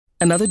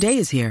Another day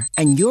is here,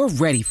 and you're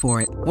ready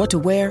for it. What to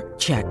wear?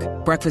 Check.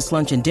 Breakfast,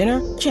 lunch, and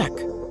dinner? Check.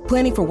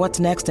 Planning for what's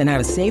next and how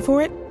to save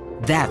for it?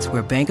 That's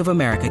where Bank of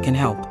America can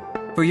help.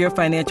 For your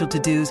financial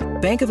to-dos,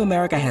 Bank of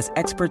America has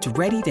experts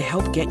ready to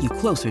help get you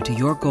closer to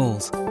your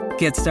goals.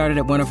 Get started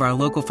at one of our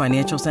local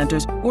financial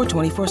centers or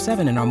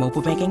 24/7 in our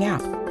mobile banking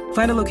app.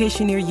 Find a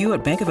location near you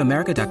at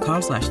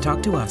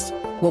bankofamerica.com/talktous.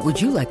 What would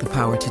you like the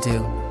power to do?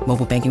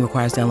 Mobile banking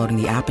requires downloading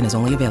the app and is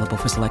only available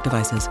for select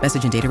devices.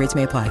 Message and data rates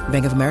may apply.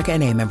 Bank of America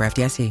N.A., member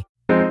FDIC.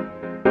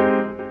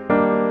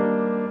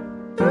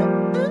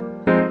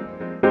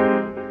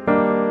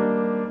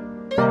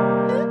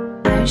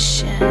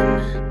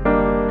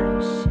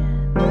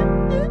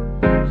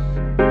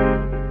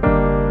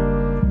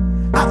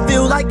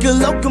 Like a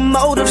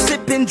locomotive,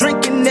 sipping,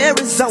 drinking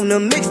Arizona.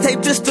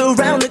 Mixtape just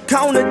around the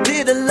corner.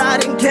 Did a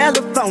lot in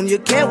California.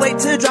 Can't wait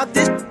to drop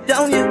this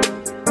on you.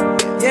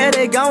 Yeah,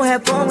 they gon'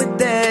 have fun with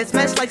that.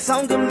 Smash like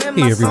song.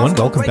 Hey everyone,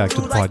 welcome back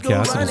to the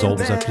podcast. It is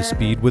always up to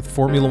speed with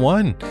Formula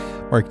One.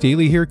 Mark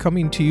Daly here,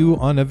 coming to you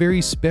on a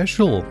very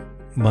special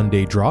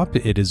Monday drop.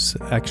 It is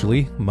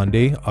actually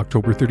Monday,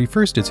 October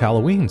 31st. It's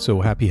Halloween, so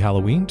happy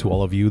Halloween to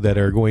all of you that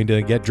are going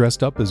to get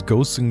dressed up as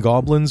ghosts and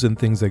goblins and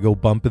things that go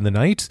bump in the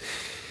night.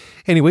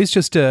 Anyways,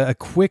 just a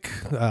quick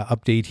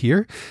update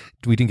here.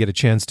 We didn't get a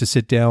chance to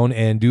sit down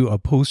and do a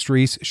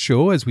post-race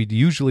show as we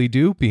usually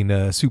do, being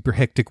a super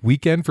hectic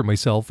weekend for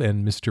myself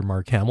and Mr.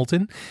 Mark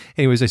Hamilton.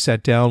 Anyways, I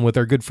sat down with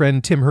our good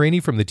friend Tim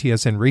Hauraney from the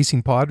TSN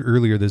Racing Pod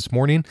earlier this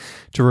morning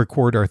to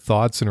record our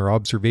thoughts and our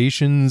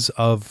observations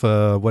of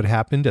what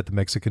happened at the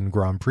Mexican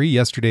Grand Prix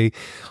yesterday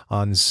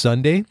on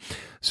Sunday.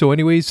 So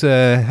anyways,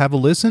 have a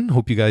listen.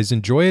 Hope you guys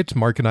enjoy it.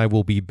 Mark and I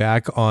will be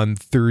back on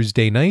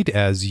Thursday night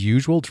as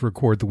usual to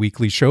record the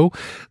weekly show.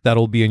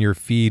 That'll be in your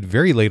feed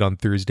very late on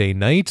Thursday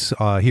night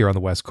here on the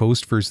West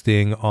Coast, first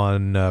thing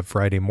on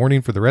Friday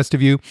morning for the rest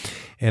of you.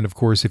 And of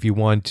course, if you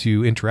want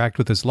to interact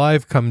with us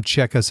live, come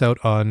check us out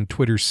on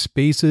Twitter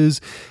Spaces.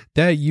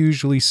 That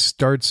usually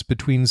starts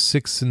between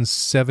 6 and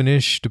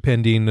 7-ish,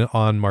 depending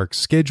on Mark's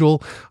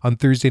schedule on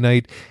Thursday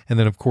night. And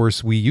then, of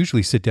course, we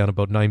usually sit down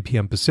about 9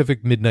 p.m.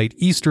 Pacific, midnight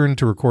Eastern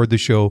to record the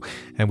show,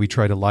 and we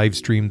try to live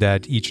stream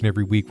that each and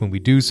every week when we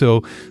do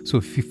so. So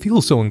if you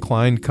feel so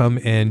inclined, come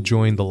and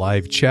join the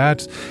live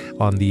chat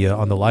on the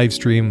live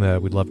stream.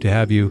 We'd love to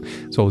have you.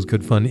 It's always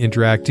good fun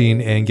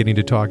interacting and getting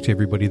to talk to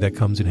everybody that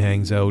comes and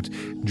hangs out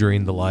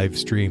during the live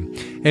stream.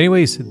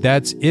 Anyways,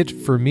 that's it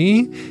for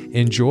me.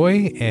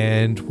 Enjoy,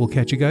 and we'll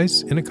catch you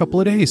guys in a couple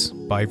of days.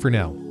 Bye for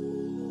now.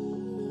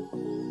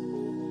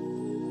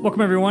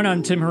 Welcome everyone,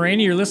 I'm Tim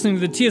Hauraney. You're listening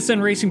to the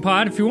TSN Racing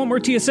Pod. If you want more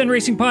TSN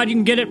Racing Pod, you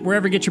can get it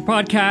wherever you get your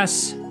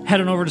podcasts.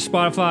 Head on over to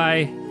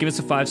Spotify, give us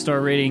a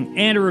 5-star rating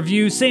and a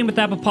review. Same with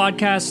Apple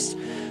Podcasts.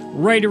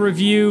 Write a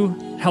review,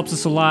 helps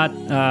us a lot.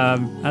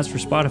 As for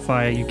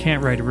Spotify, you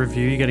can't write a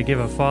review, you got to give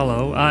a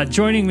follow.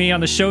 Joining me on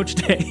the show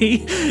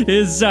today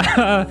is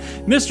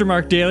Mr.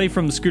 Mark Daly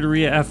from the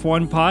Scuderia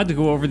F1 Pod to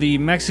go over the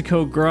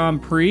Mexico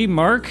Grand Prix.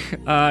 Mark,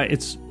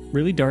 it's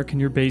really dark in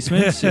your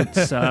basement.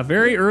 It's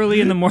very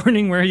early in the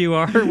morning where you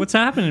are. What's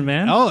happening,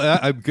 man? Oh,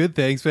 I'm good,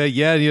 thanks, man.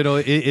 Yeah, you know,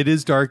 it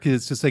is dark.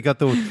 It's just I got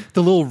the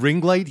little ring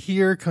light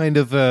here, kind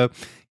of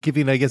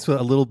giving, I guess,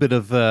 a little bit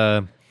of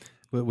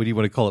what do you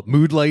want to call it?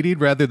 Mood lighting,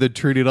 rather than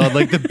turning on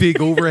like the big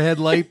overhead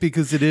light,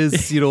 because it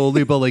is, you know,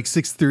 only about like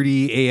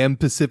 6:30 a.m.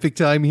 Pacific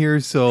time here.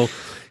 So,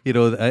 you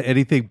know,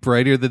 anything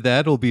brighter than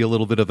that will be a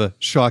little bit of a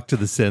shock to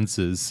the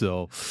senses.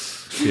 So,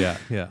 yeah.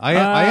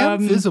 I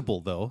am visible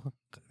though.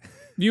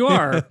 You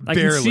are. I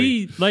can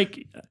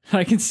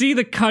see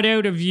the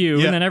cutout of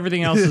you, and then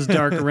everything else is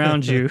dark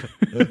around you.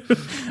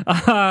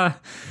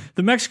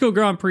 The Mexico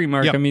Grand Prix,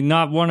 Mark, I mean,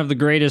 not one of the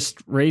greatest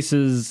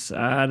races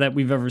that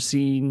we've ever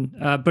seen,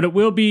 but it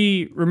will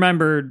be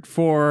remembered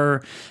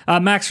for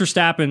Max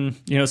Verstappen,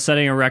 you know,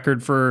 setting a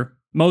record for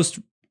most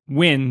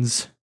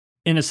wins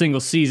in a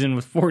single season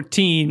with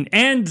 14,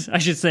 and I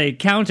should say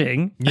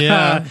counting.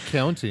 Yeah,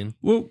 counting.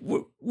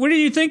 What do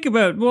you think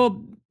about,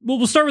 well,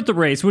 we'll start with the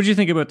race. What did you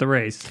think about the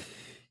race?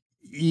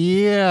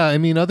 Yeah, I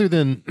mean, other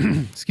than,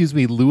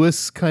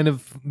 Lewis kind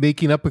of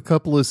making up a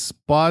couple of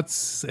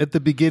spots at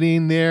the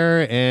beginning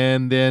there,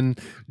 and then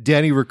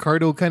Danny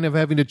Ricciardo kind of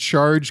having to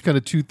charge kind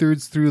of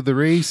 2/3 through the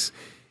race,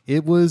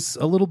 it was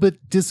a little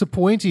bit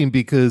disappointing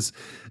because,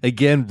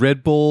 again,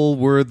 Red Bull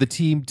were the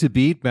team to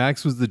beat.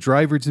 Max was the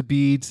driver to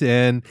beat,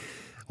 and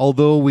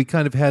although we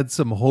kind of had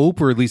some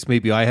hope, or at least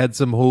maybe I had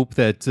some hope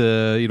that,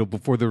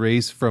 before the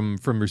race from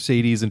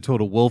Mercedes and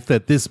Toto Wolff,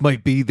 that this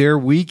might be their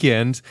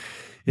weekend,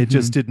 it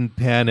just didn't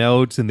pan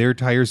out, and their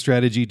tire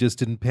strategy just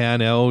didn't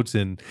pan out.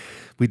 And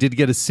we did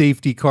get a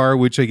safety car,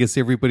 which I guess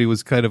everybody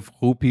was kind of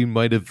hoping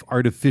might have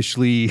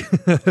artificially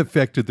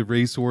affected the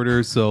race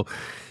order. So,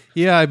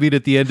 yeah, I mean,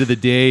 at the end of the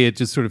day, it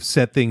just sort of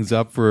set things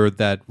up for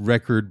that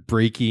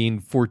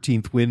record-breaking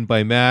 14th win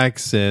by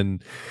Max.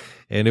 And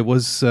it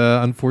was,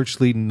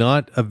 unfortunately,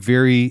 not a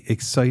very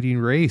exciting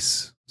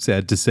race,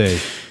 sad to say.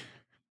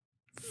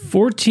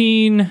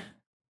 14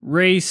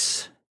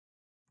 race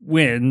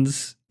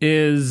wins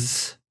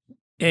is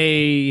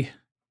an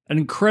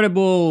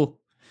incredible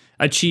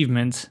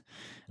achievement.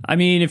 I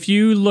mean, if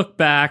you look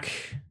back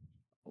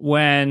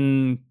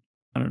when,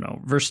 I don't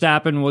know,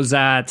 Verstappen was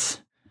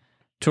at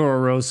Toro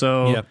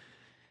Rosso, Yep.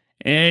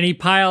 and he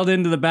piled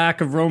into the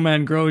back of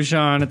Romain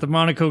Grosjean at the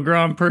Monaco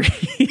Grand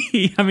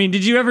Prix. I mean,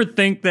 did you ever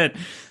think that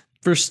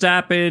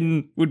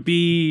Verstappen would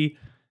be,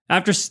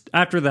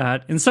 after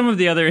that, and some of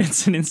the other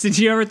incidents, did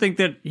you ever think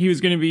that he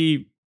was going to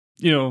be,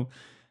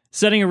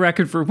 setting a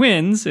record for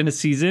wins in a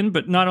season,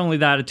 but not only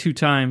that, a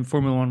 2-time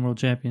Formula One world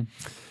champion?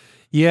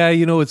 Yeah,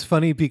 it's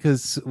funny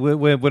because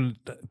when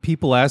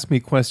people ask me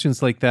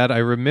questions like that, I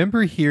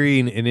remember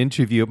hearing an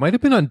interview. It might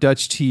have been on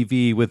Dutch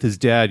TV with his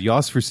dad,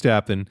 Jos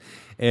Verstappen,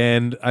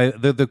 and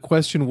the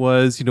question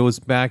was,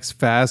 is Max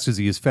fast? Is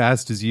he as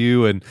fast as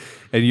you? And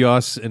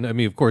Jos, and I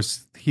mean, of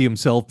course, he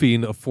himself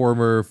being a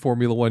former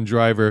Formula One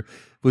driver,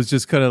 was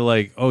just kind of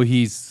like, oh,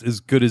 he's as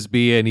good as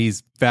me and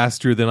he's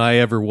faster than I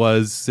ever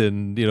was.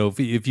 And,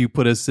 if you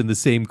put us in the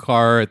same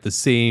car at the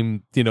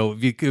same,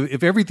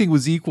 if everything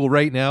was equal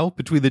right now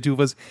between the two of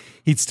us,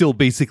 he'd still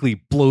basically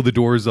blow the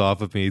doors off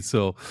of me.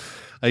 So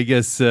I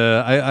guess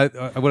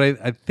when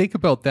I think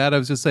about that, I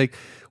was just like,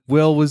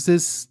 well, was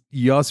this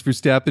Jos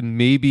Verstappen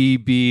maybe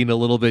being a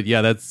little bit,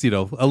 that's, a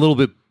little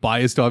bit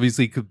biased,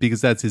 obviously,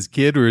 because that's his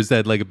kid, or is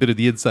that like a bit of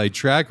the inside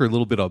track or a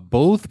little bit of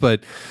both?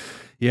 But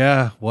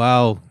yeah,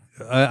 wow.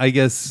 I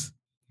guess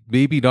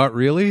maybe not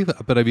really,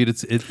 but I mean,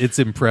 it's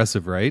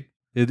impressive, right?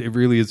 It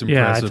really is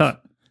impressive. Yeah,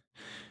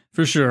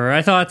 for sure.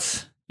 I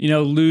thought,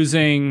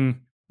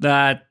 losing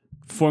that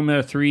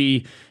Formula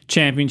 3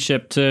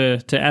 championship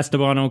to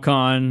Esteban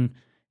Ocon,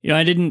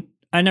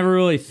 I never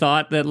really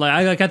thought that,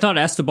 I thought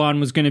Esteban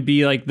was going to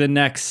be like the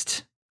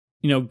next,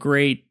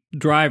 great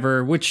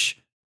driver,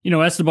 which,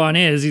 Esteban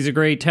is. He's a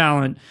great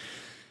talent.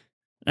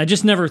 I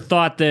just never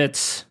thought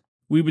that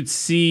we would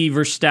see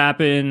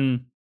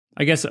Verstappen,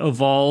 I guess,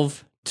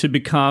 evolve to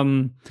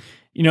become,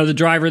 the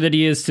driver that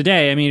he is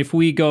today. I mean,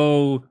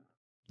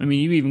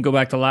 you even go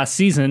back to last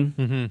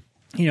season,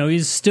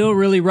 he's still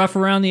really rough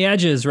around the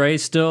edges, right?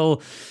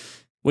 Still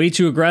way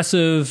too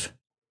aggressive,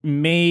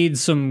 made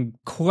some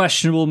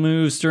questionable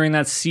moves during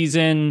that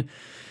season,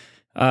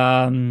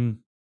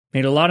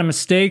 made a lot of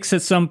mistakes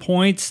at some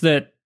points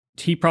that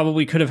he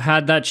probably could have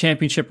had that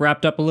championship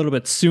wrapped up a little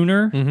bit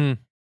sooner.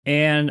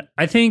 And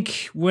I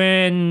think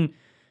when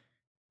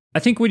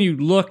you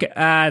look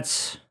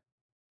at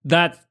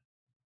that,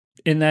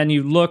 and then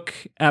you look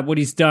at what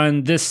he's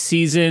done this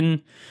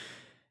season,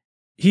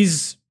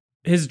 his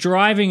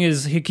driving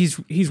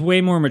he's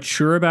way more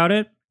mature about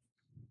it.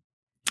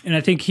 And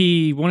I think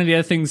one of the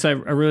other things I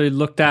really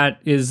looked at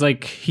is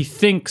like he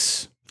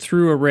thinks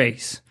through a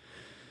race,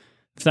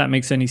 if that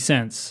makes any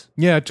sense.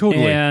 Yeah,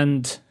 totally.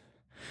 And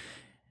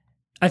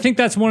I think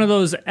that's one of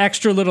those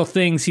extra little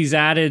things he's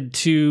added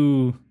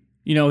to,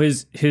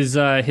 his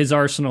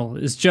arsenal,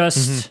 is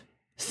just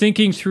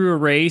thinking through a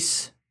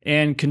race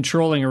and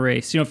controlling a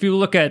race. If you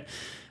look at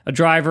a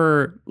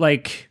driver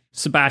like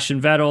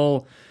Sebastian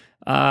Vettel,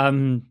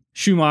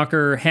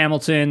 Schumacher,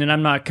 Hamilton, and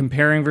I'm not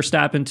comparing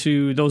Verstappen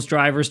to those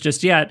drivers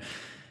just yet,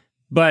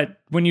 but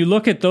when you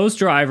look at those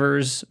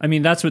drivers, I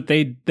mean, that's what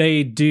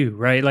they do,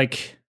 right?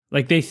 Like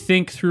they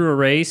think through a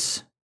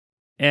race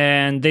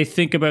and they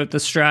think about the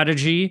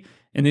strategy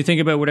and they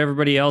think about what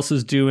everybody else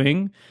is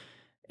doing,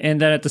 and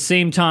that at the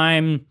same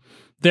time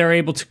they're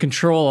able to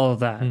control all of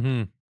that.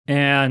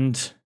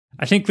 And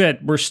I think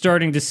that we're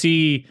starting to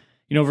see,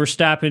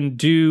 Verstappen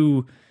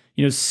do,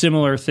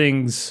 similar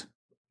things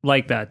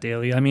like that,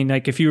 Daly. I mean,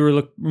 like if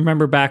you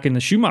remember back in the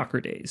Schumacher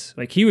days,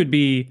 like he'd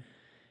be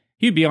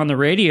on the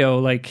radio,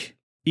 like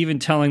even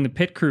telling the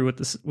pit crew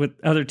what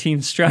other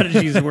teams'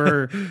 strategies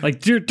were, like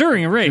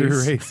during a race. During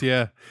a race,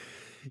 yeah.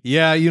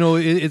 Yeah,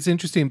 it's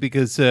interesting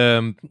because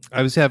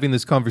I was having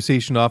this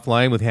conversation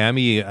offline with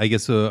Hammy, I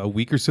guess a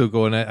week or so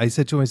ago, and I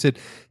said to him,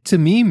 to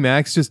me,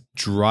 Max just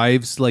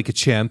drives like a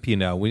champion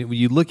now. When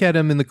you look at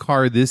him in the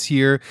car this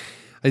year,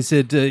 I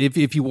said,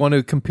 if you want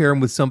to compare him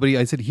with somebody,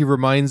 I said, he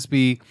reminds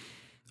me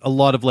a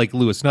lot of like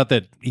Lewis. Not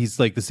that he's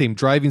like the same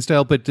driving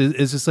style, but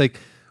it's just like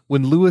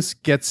when Lewis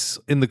gets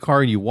in the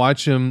car and you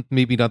watch him,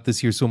 maybe not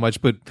this year so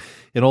much, but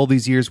in all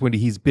these years when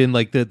he's been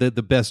like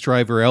the best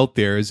driver out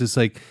there, it's just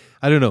like,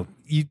 I don't know.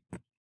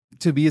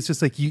 To me, it's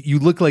just like you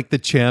look like the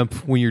champ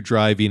when you're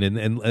driving,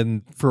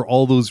 and for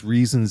all those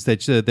reasons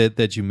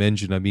that you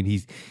mentioned. I mean,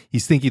 he's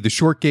thinking the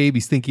short game,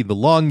 he's thinking the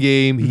long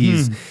game.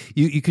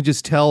 You can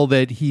just tell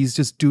that he's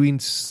just doing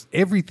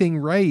everything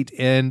right,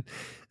 and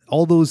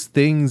all those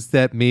things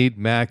that made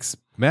Max,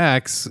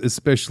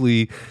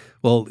 especially.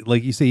 Well,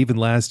 like you say, even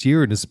last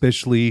year, and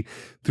especially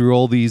through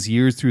all these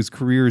years through his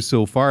career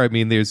so far. I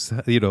mean, there's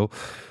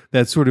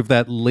that sort of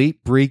that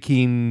late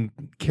breaking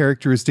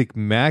characteristic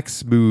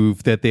Max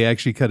move that they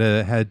actually kind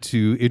of had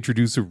to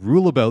introduce a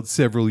rule about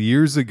several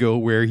years ago,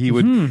 where he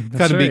would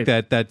kind of make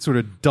that sort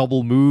of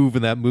double move,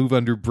 and that move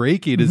under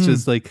braking. It's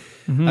just like,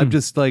 I'm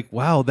just like,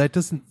 wow, that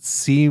doesn't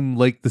seem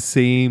like the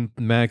same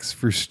Max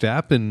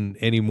Verstappen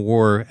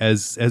anymore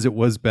as it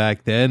was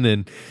back then.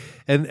 And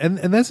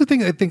that's the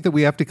thing I think that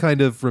we have to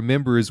kind of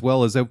remember as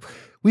well, is that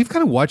we've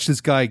kind of watched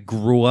this guy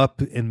grow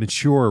up and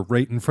mature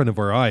right in front of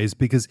our eyes,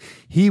 because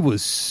he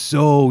was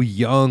so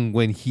young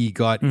when he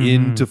got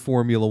into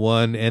Formula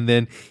One, and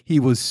then he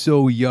was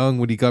so young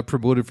when he got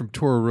promoted from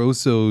Toro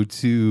Rosso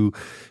to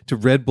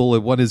Red Bull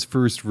and won his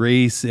first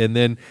race. And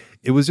then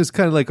it was just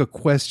kind of like a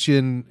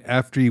question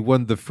after he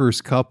won the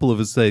first couple of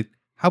us, like,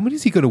 how many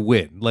is he going to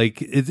win?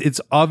 Like, it's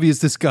obvious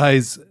this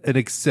guy's an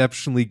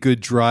exceptionally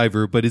good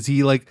driver, but is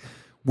he like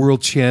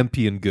world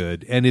champion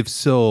good? And if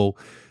so,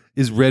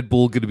 is Red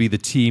Bull going to be the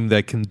team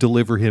that can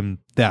deliver him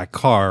that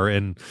car?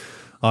 And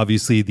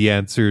obviously the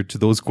answer to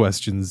those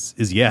questions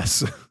is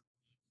yes.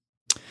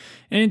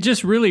 And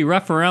just really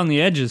rough around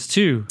the edges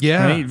too.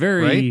 Yeah. Right?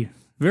 Very,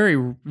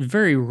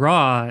 very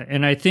raw.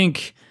 And I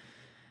think,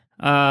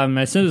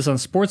 I said this on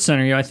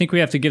SportsCenter, I think we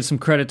have to give some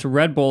credit to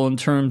Red Bull in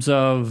terms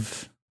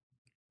of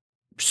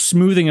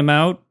smoothing him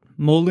out,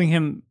 molding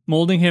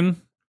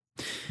him,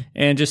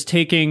 and just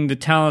taking the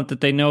talent that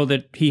they know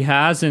that he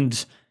has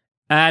and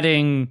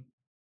adding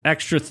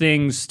extra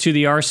things to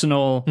the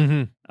arsenal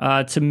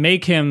to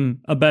make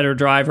him a better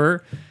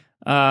driver,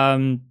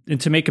 and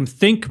to make him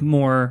think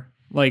more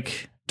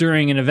like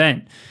during an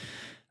event.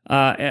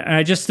 And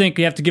I just think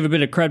you have to give a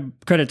bit of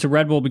credit to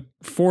Red Bull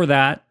for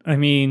that. I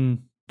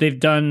mean, they've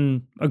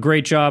done a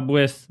great job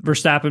with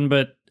Verstappen,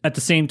 but at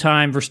the same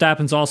time,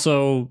 Verstappen's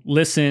also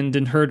listened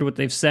and heard what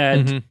they've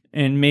said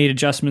and made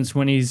adjustments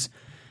when he's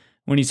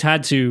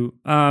had to.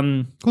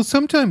 Well,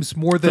 sometimes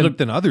more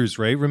than others,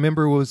 right?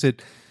 Remember, was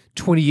it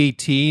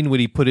 2018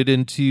 when he put it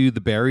into the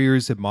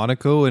barriers at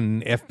Monaco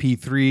and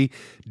FP3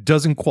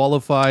 doesn't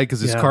qualify because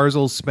his car's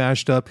all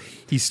smashed up.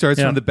 He starts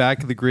from the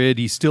back of the grid.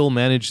 He still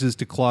manages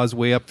to claw his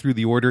way up through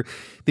the order.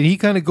 Then he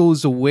kind of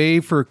goes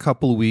away for a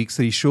couple of weeks.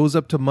 And he shows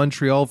up to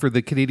Montreal for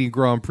the Canadian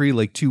Grand Prix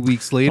like 2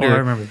 weeks later. Oh, I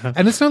remember that.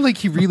 And it's not like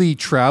he really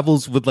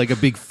travels with like a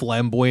big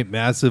flamboyant,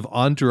 massive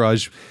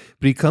entourage.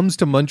 But he comes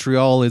to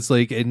Montreal, it's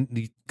like, and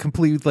he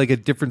completely like a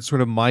different sort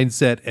of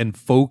mindset and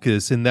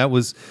focus. And that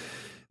was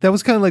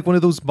kind of like one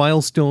of those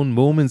milestone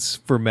moments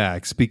for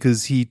Max,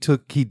 because he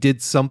did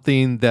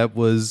something that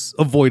was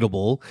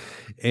avoidable,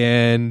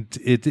 and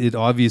it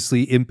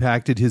obviously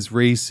impacted his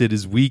race at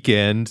his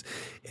weekend,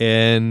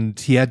 and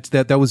he had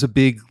that was a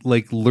big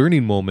like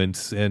learning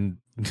moment, and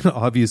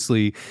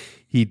obviously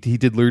he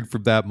did learn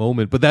from that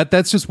moment. But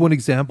that's just one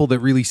example that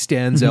really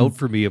stands out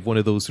for me of one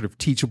of those sort of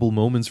teachable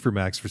moments for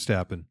Max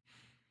Verstappen.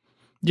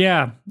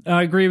 Yeah,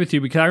 I agree with you,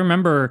 because I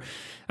remember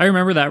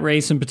that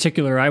race in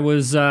particular. I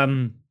was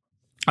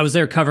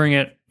there covering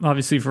it,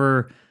 obviously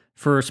for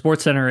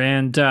SportsCenter,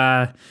 and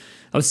I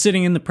was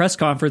sitting in the press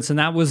conference, and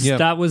that was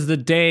the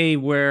day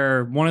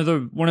where one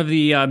of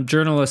the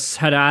journalists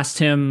had asked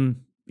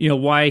him,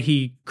 why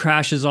he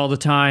crashes all the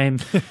time,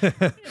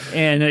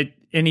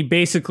 and he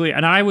basically,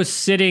 and I was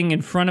sitting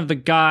in front of the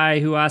guy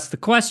who asked the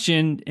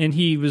question, and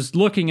he was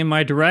looking in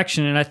my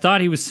direction, and I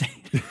thought he was saying,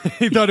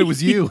 he thought it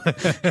was you.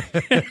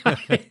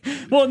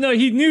 Well, no,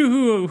 he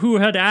knew who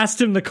had asked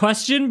him the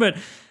question, but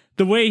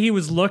the way he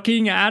was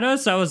looking at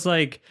us, I was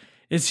like,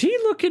 is he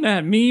looking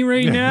at me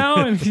right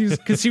now? And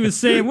because he was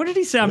saying, what did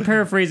he say? I'm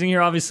paraphrasing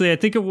here, obviously. I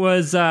think it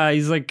was,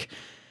 he's like,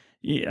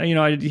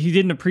 he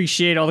didn't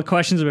appreciate all the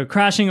questions about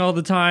crashing all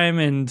the time,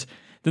 and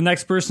the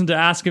next person to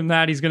ask him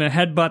that, he's going to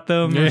headbutt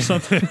them or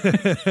something.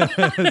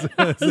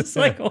 It's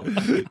like, oh.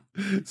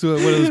 So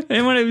what was,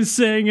 and when I was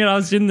saying it, I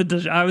was in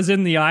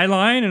the eye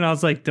line, and I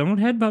was like, "Don't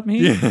headbutt me."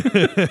 Yeah.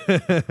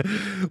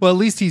 Well, at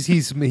least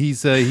he's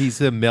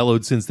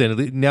mellowed since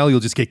then. Now you'll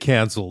just get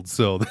canceled.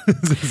 So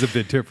this is a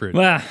bit different.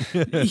 Well,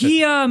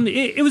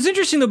 it was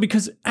interesting though,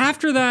 because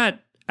after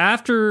that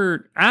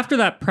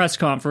press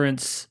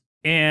conference,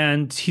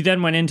 and he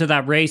then went into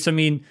that race. I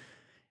mean,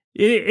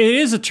 it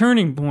is a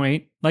turning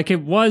point. Like,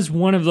 it was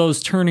one of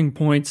those turning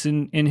points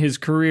in his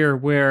career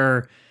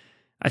where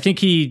I think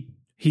he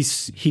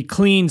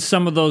cleaned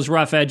some of those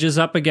rough edges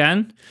up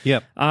again.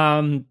 Yep.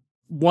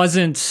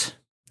 Wasn't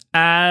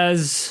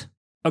as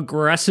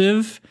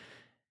aggressive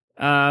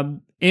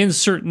in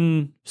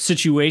certain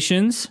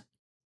situations,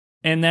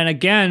 and then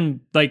again,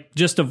 like,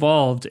 just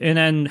evolved, and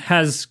then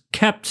has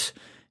kept,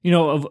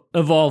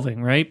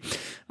 evolving, right?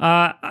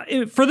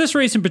 For this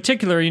race in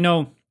particular,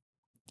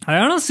 I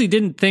honestly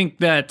didn't think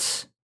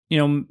that,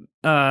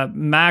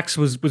 Max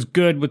was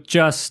good with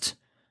just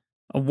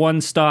a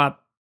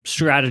one-stop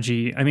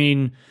strategy. I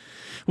mean,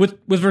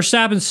 with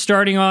Verstappen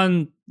starting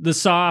on the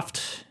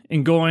soft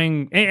and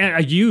going,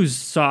 a used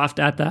soft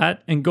at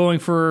that, and going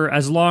for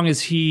as long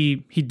as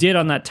he did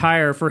on that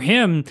tire, for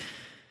him,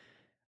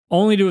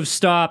 only to have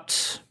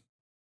stopped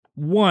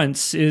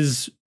once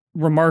is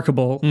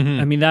remarkable.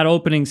 I mean, that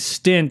opening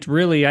stint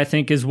really, I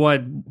think, is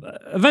what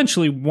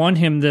eventually won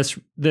him this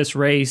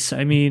race.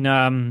 I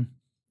mean,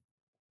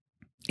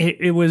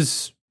 it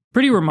was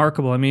pretty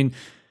remarkable. I mean,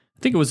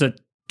 I think it was a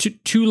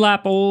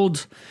two-lap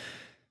old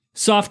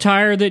soft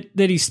tire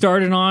that he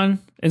started on,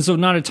 and so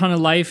not a ton of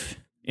life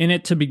in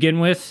it to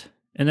begin with,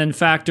 and then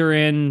factor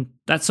in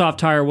that soft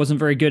tire wasn't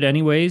very good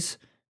anyways,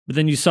 but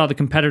then you saw the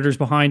competitors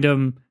behind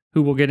him,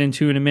 who we'll get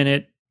into in a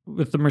minute,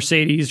 with the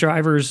Mercedes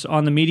drivers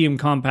on the medium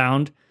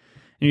compound,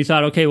 and you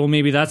thought, okay, well,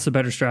 maybe that's the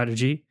better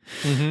strategy.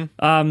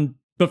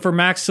 But for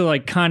Max to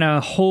like kind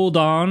of hold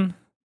on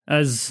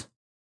as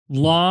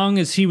long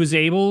as he was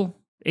able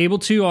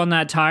to on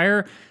that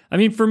tire, I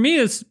mean, for me,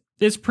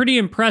 it's pretty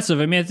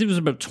impressive. I mean, I think it was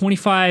about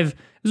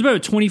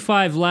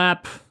 25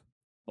 lap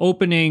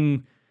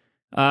opening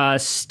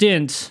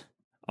stint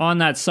on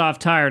that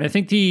soft tire. And I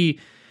think the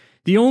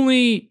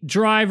only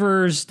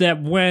drivers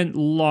that went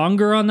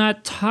longer on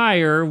that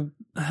tire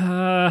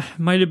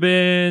might have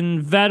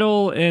been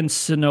Vettel and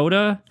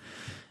Tsunoda.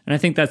 And I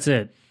think that's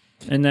it.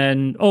 And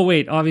then,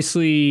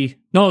 obviously,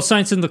 no,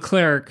 Sainz and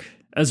Leclerc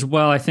as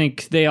well. I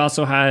think they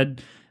also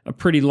had a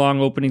pretty long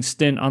opening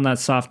stint on that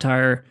soft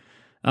tire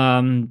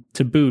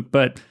to boot.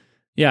 But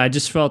yeah, I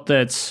just felt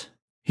that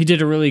he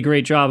did a really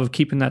great job of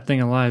keeping that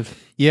thing alive.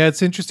 Yeah,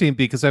 it's interesting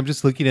because I'm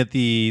just looking at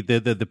the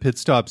pit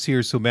stops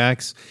here. So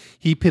Max,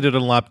 he pitted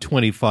on lap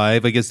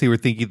 25. I guess they were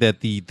thinking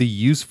that the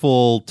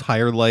useful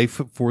tire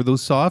life for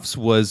those softs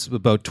was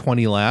about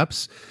 20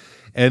 laps.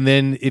 And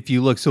then if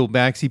you look, so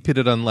Max, he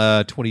pitted on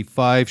lap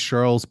 25.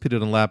 Charles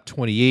pitted on lap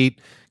 28.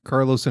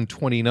 Carlos on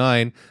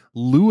 29.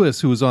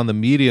 Lewis, who was on the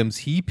mediums,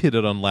 he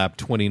pitted on lap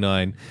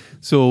 29.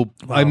 So,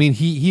 wow. I mean,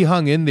 he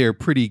hung in there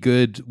pretty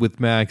good with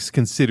Max,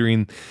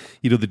 considering,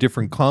 the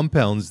different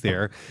compounds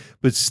there.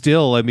 But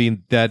still, I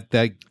mean, that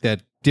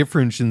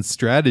difference in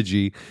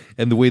strategy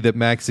and the way that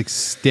Max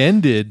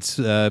extended,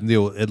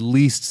 at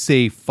least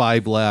say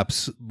 5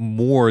 laps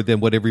more than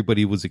what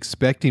everybody was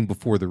expecting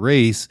before the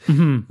race,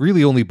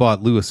 really only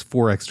bought Lewis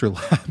 4 extra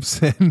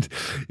laps, and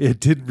it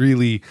didn't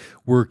really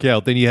work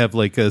out. Then you have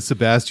like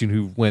Sebastian,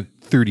 who went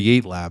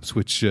 38 laps,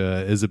 which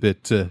is a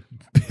bit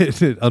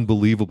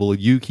unbelievable.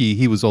 Yuki,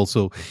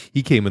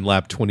 he came in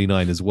lap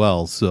 29 as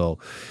well. So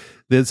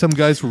some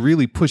guys were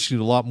really pushing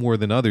it a lot more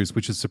than others,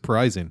 which is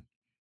surprising.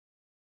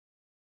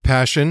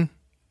 Passion,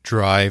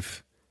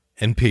 drive,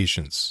 and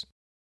patience.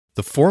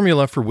 The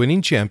formula for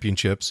winning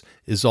championships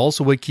is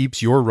also what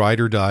keeps your ride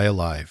or die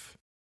alive.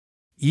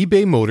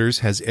 eBay Motors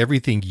has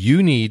everything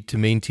you need to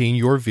maintain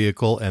your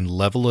vehicle and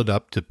level it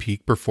up to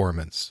peak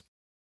performance.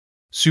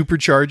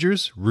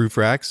 Superchargers, roof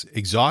racks,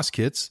 exhaust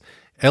kits,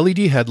 LED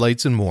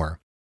headlights, and more.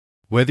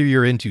 Whether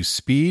you're into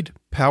speed,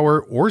 power,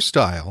 or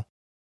style,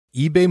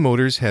 eBay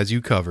Motors has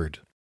you covered.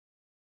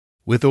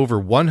 With over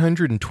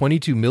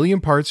 122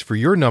 million parts for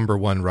your number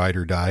one ride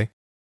or die,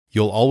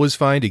 you'll always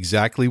find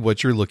exactly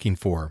what you're looking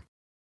for.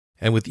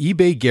 And with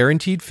eBay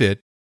Guaranteed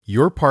Fit,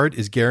 your part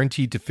is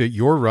guaranteed to fit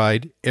your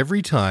ride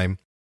every time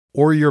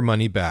or your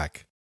money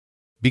back.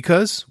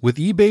 Because with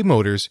eBay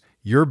Motors,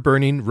 you're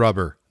burning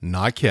rubber,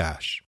 not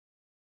cash.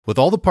 With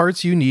all the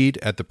parts you need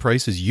at the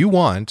prices you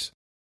want,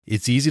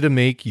 it's easy to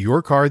make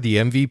your car the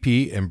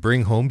MVP and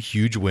bring home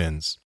huge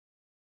wins.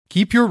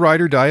 Keep your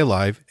ride or die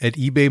alive at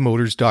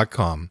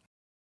ebaymotors.com.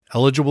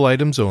 Eligible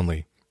items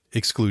only.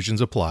 Exclusions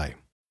apply.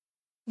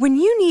 When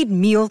you need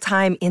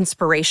mealtime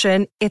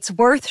inspiration, it's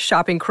worth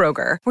shopping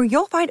Kroger, where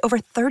you'll find over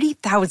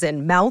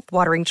 30,000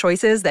 mouth-watering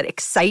choices that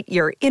excite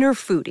your inner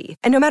foodie.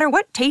 And no matter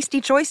what tasty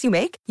choice you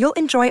make, you'll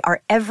enjoy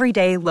our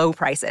everyday low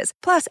prices,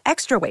 plus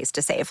extra ways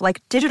to save,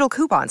 like digital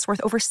coupons worth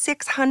over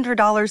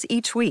 $600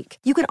 each week.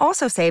 You can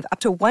also save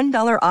up to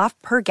 $1 off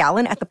per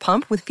gallon at the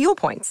pump with fuel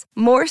points.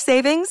 More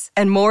savings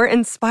and more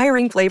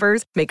inspiring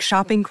flavors make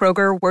shopping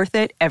Kroger worth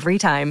it every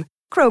time.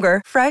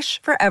 Kroger,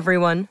 fresh for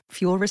everyone.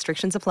 Fuel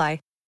restrictions apply.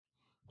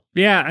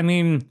 Yeah, I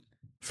mean,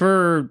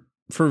 for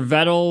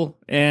Vettel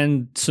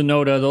and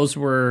Tsunoda, those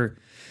were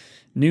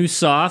new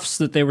softs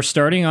that they were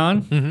starting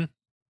on. Mm-hmm.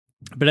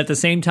 But at the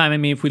same time, I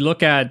mean, if we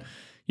look at,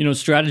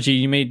 strategy,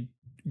 you made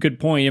a good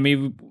point. I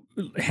mean,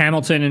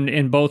 Hamilton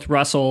and both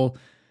Russell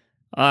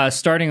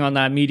starting on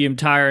that medium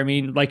tire. I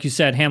mean, like you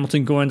said,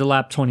 Hamilton going to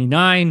lap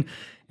 29,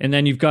 and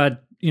then you've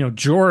got,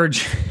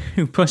 George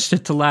who pushed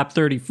it to lap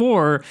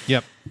 34.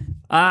 Yep.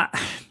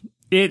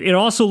 It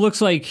also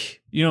looks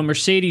like,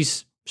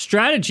 Mercedes'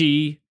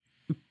 strategy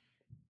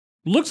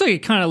looks like it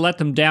kind of let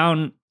them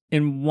down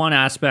in one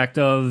aspect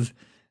of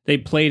they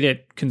played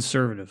it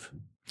conservative.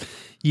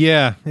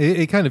 Yeah,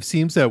 it kind of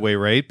seems that way,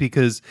 right?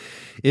 Because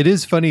it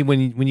is funny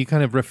when you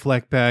kind of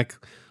reflect back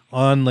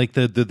on like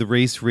the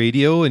race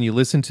radio and you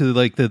listen to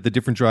like the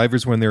different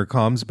drivers when there are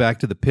comms back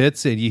to the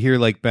pits, and you hear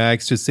like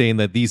Max just saying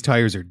that these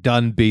tires are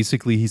done.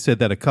 Basically, he said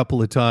that a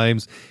couple of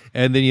times.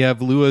 And then you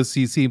have Lewis,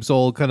 he seems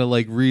all kind of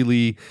like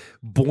really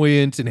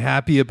buoyant and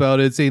happy about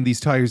it, saying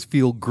these tires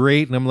feel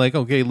great. And I'm like,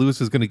 okay,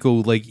 Lewis is going to go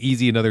like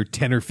easy another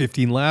 10 or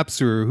 15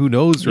 laps, or who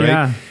knows, right?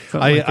 Yeah,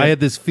 I had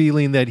this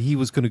feeling that he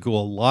was going to go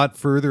a lot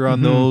further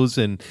on those,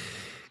 and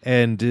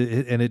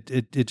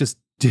it just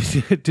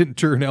it didn't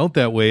turn out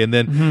that way. And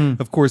then,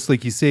 of course,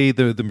 like you say,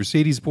 the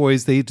Mercedes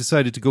boys, they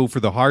decided to go for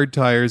the hard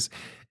tires,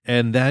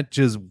 and that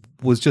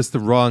was just the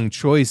wrong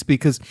choice.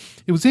 Because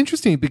it was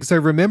interesting, because I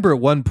remember at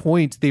one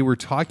point they were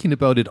talking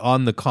about it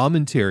on the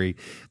commentary,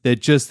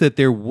 that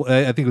there,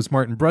 I think it was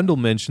Martin Brundle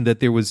mentioned that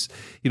there was,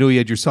 you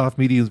had your soft,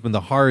 mediums and the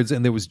hards,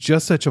 and there was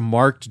just such a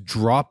marked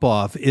drop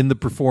off in the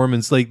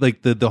performance. Like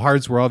the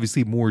hards were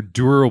obviously more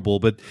durable,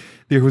 but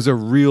there was a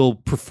real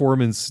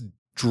performance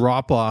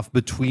drop off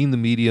between the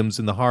mediums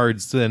and the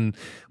hards than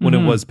when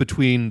it was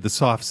between the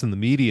softs and the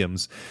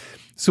mediums.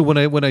 So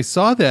when I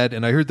saw that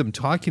and I heard them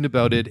talking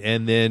about it,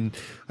 and then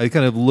I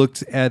kind of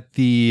looked at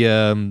the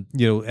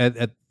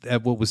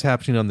at what was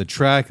happening on the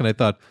track, and I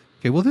thought,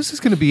 okay, well, this is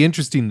going to be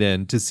interesting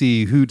then to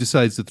see who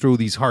decides to throw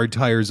these hard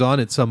tires on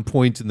at some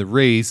point in the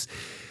race.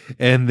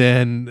 And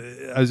then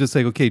I was just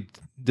like, okay,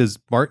 does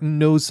Martin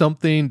know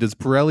something? Does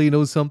Pirelli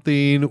know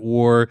something?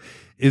 Or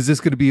is this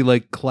going to be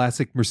like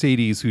classic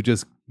Mercedes who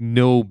just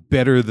know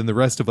better than the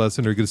rest of us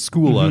and are going to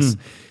school us?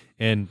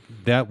 And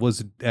that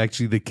was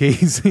actually the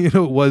case. It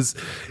was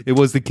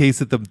the case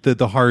that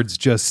the hards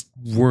just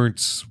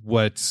weren't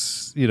what,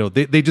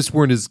 they just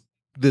weren't as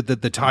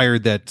the tire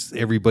that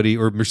everybody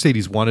or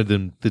Mercedes wanted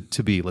them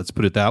to be. Let's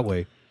put it that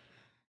way.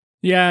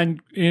 Yeah,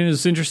 and it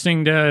was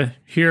interesting to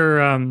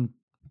hear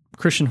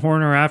Christian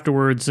Horner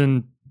afterwards,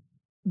 and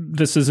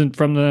this isn't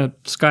from the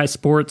Sky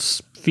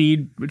Sports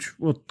feed, which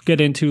we'll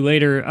get into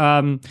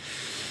later.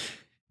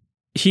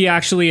 He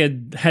actually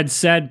had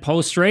said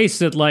post-race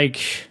that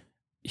like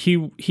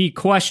he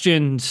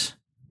questioned,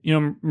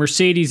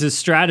 Mercedes'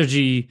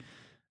 strategy,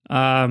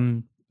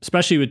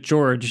 especially with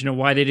George,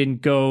 why they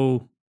didn't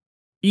go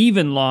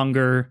even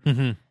longer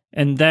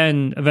and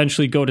then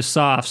eventually go to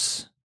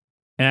softs.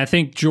 And I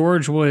think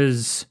George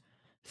was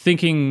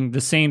thinking the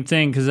same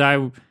thing, because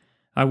I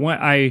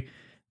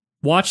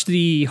watched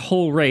the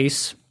whole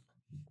race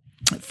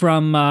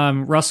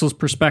from Russell's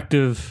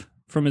perspective,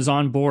 from his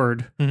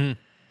onboard, and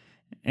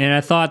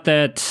I thought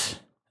that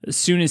as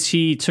soon as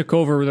he took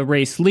over the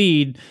race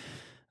lead,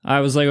 I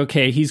was like,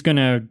 okay, he's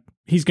gonna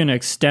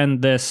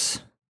extend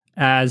this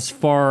as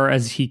far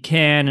as he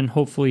can, and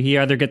hopefully he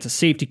either gets a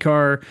safety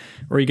car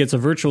or he gets a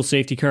virtual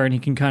safety car and he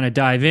can kind of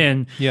dive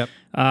in. Yep.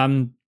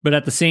 But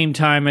at the same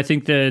time, I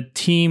think the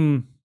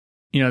team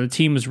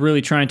was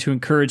really trying to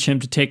encourage him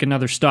to take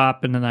another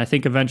stop, and then I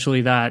think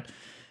eventually that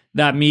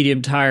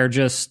medium tire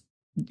just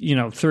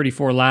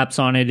 34 laps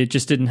on it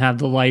just didn't have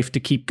the life to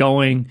keep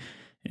going,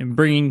 and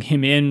bringing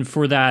him in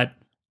for that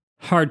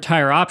hard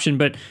tire option.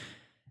 But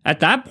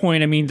at that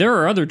point, I mean, there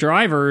are other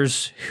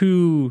drivers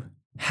who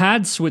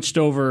had switched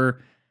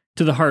over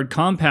to the hard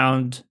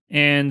compound,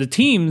 and the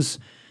teams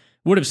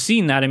would have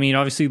seen that. I mean,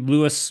 obviously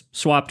Lewis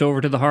swapped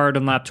over to the hard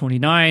on lap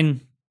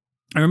 29.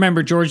 I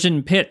remember George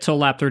didn't pit till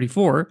lap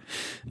 34.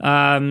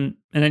 And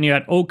then you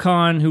had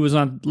Ocon, who was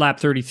on lap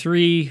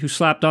 33, who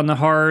slapped on the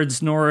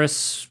hards.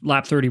 Norris,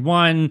 lap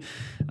 31.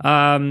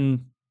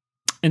 And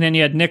then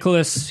you had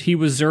Nicholas. He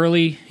was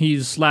early.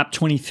 He's lap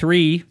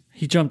 23.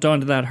 He jumped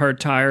onto that hard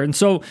tire. And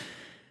so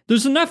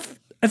there's enough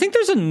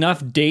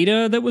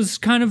data that was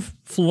kind of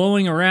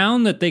flowing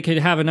around that they could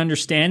have an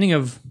understanding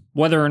of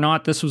whether or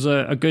not this was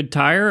a good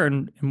tire,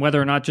 and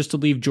whether or not just to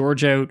leave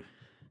George out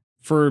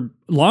for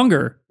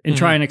longer and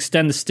try and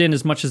extend the stint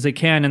as much as they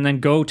can, and then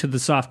go to the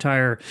soft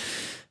tire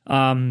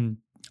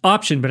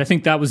option. But I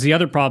think that was the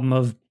other problem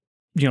of,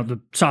 the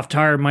soft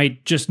tire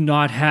might just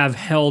not have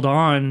held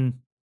on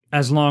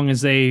as long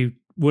as they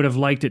would have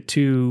liked it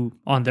to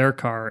on their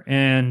car.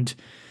 And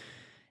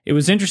it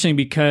was interesting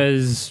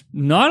because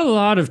not a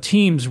lot of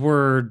teams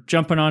were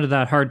jumping onto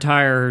that hard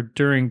tire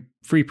during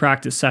free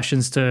practice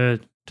sessions to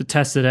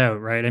test it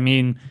out, right? I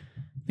mean,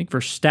 I think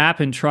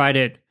Verstappen tried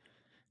it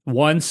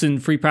once in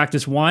free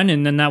practice 1,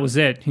 and then that was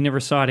it. He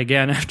never saw it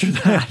again after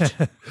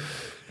that.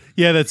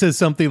 Yeah, that says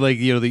something like,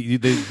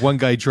 the one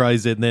guy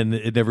tries it and then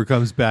it never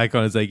comes back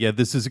on. It's like, yeah,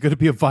 this is going to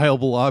be a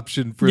viable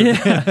option for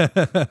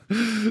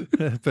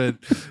but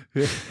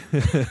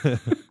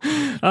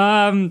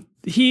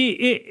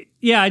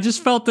I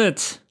just felt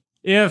that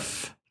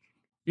if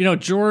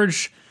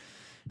George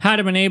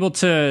had been able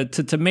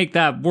to make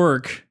that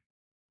work,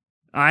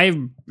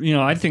 I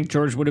think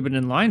George would have been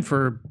in line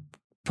for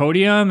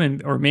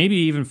podium or maybe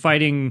even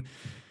fighting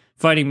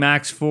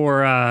Max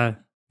for a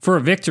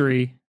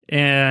victory.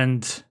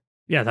 And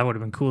yeah, that would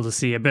have been cool to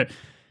see it. But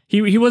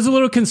he was a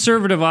little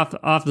conservative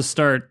off the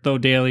start, though,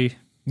 Daly.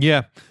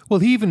 Yeah.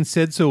 Well, he even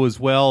said so as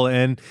well.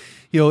 And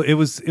it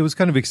was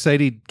kind of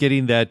exciting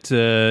getting that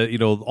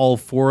all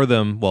four of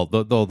them, well,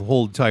 the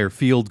whole entire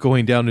field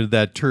going down into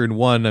that turn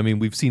 1. I mean,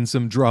 we've seen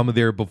some drama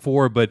there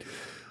before, but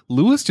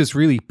Lewis just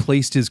really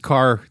placed his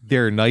car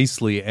there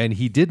nicely, and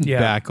he didn't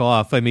back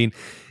off. I mean,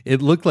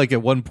 it looked like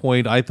at one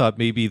point I thought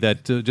maybe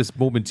that just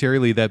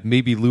momentarily that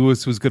maybe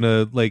Lewis was going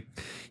to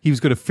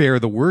fare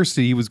the worst.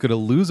 He was going to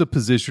lose a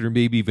position or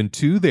maybe even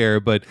 2 there.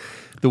 But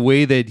the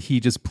way that he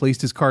just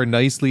placed his car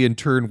nicely in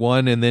turn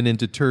 1 and then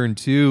into turn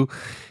 2,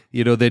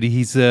 that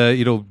he's,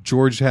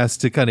 George has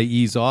to kind of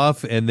ease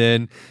off, and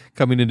then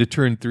coming into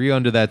turn 3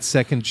 onto that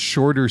second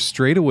shorter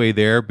straightaway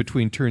there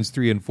between turns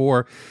 3 and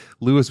 4,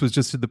 Lewis was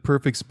just in the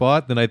perfect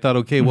spot. Then I thought,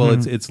 okay, well,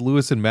 it's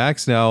Lewis and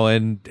Max now,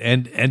 and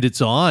it's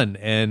on,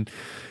 and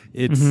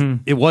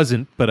it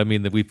wasn't, but I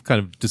mean, we've kind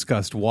of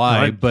discussed why,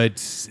 right.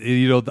 But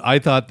I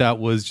thought that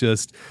was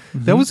just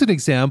that was an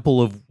example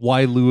of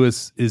why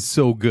Lewis is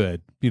so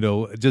good.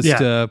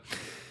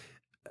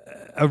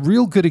 A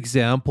real good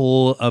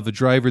example of a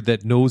driver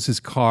that knows his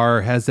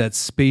car, has that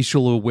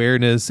spatial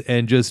awareness,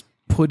 and just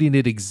putting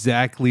it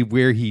exactly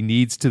where he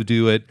needs to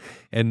do it,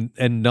 and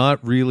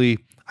not really.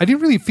 I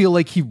didn't really feel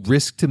like he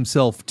risked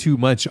himself too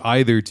much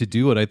either to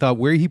do it. I thought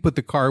where he put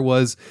the car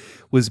was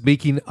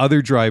making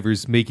other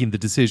drivers making the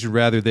decision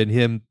rather than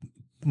him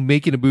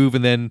making a move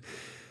and then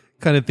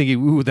kind of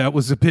thinking, ooh, that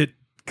was a bit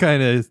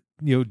kind of,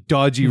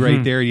 dodgy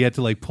right there. He had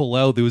to like pull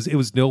out. It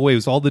was no way. It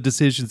was all the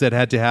decisions that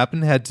had to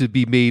happen had to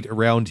be made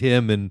around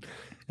him and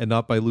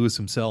not by Lewis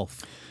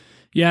himself.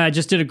 Yeah, I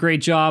just did a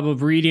great job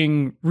of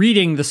reading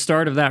the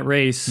start of that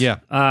race. Yeah.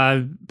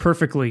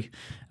 Perfectly.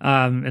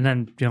 And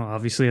then,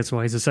 obviously that's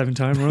why he's a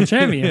 7-time world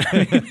champion.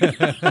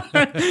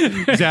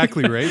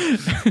 Exactly right.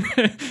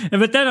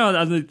 But then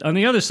on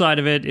the other side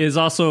of it is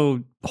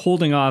also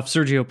holding off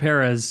Sergio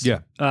Perez. Yeah.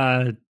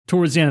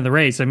 Towards the end of the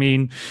race. I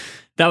mean,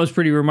 that was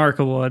pretty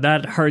remarkable.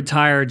 That hard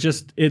tire it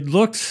just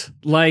looked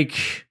like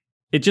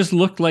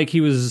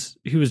he was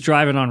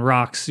driving on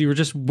rocks. You were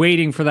just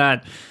waiting for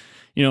that,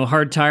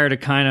 hard tire to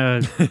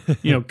kind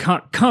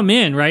of, come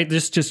in, right?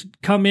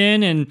 Just come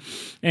in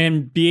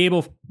and be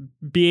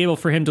able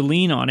for him to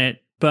lean on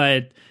it.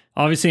 But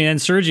obviously, and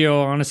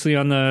Sergio, honestly,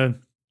 on the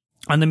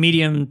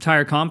medium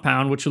tire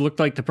compound, which looked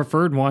like the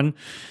preferred one,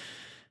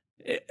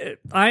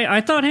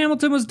 I thought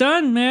Hamilton was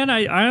done, man.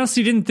 I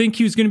honestly didn't think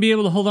he was going to be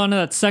able to hold on to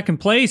that second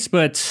place,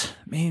 but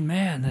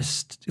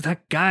that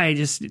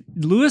guy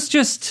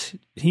Lewis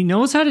he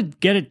knows how to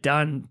get it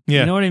done.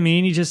 Yeah. You know what I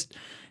mean? He just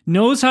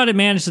knows how to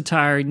manage the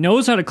tire. He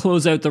knows how to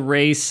close out the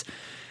race.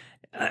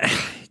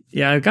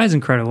 Yeah, the guy's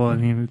incredible. I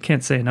mean, we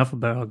can't say enough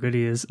about how good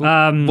he is.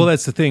 Well,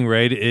 that's the thing,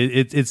 right?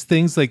 It's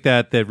things like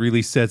that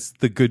really sets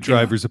the good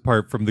drivers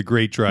apart from the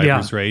great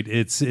drivers, right?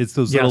 It's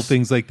those little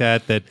things like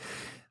that,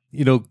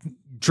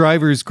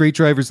 great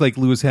drivers like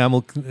Lewis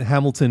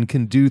Hamilton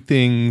can do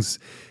things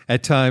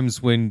at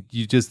times when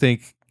you just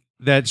think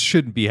that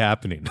shouldn't be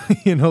happening.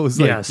 It's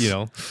like,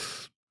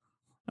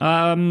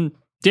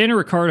 Daniel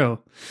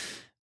Ricciardo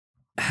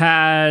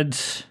had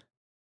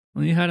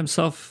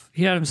himself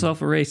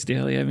a race,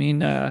 Daly. I mean,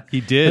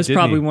 he did. That's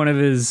probably one of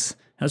his.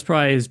 That's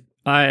probably his.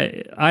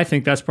 I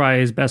think that's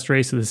probably his best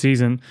race of the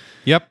season.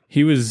 Yep,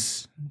 he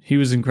was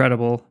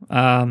incredible.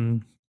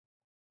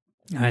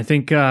 I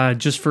think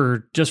just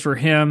for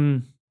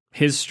him,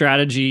 his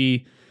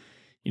strategy,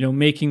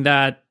 making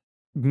that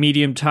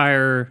medium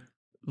tire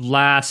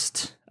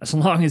last as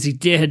long as he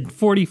did,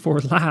 44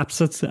 laps.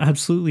 That's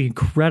absolutely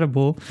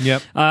incredible.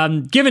 Yep.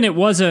 Given it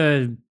was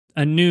a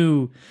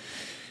new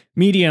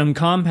medium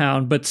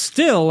compound, but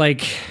still,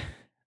 like,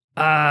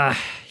 that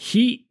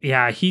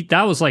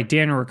was like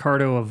Daniel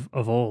Ricciardo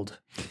of old.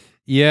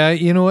 Yeah,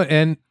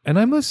 and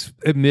I must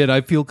admit,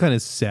 I feel kind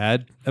of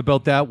sad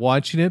about that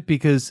watching it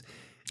because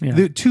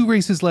the 2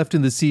 races left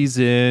in the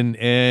season,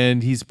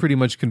 and he's pretty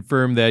much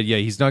confirmed that,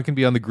 he's not going to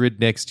be on the grid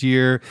next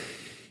year.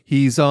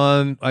 He's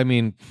on, I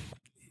mean,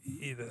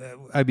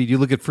 you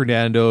look at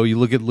Fernando, you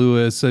look at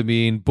Lewis,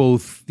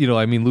 both,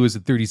 Lewis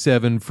at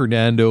 37,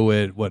 Fernando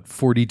at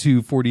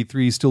 42,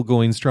 43, still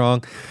going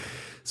strong.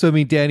 So,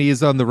 Danny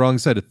is on the wrong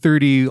side of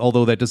 30,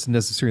 although that doesn't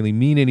necessarily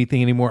mean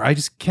anything anymore. I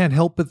just can't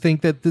help but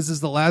think that this is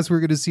the last we're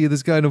going to see of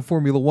this guy in a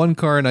Formula One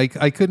car. And I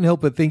couldn't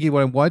help but thinking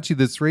when I'm watching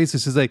this race,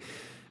 it's just like,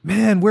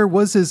 man, where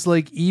was this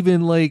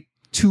even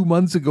 2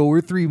 months ago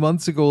or 3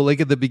 months ago,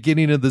 at the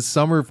beginning of the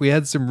summer? If we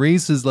had some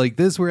races like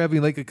this, we're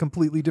having a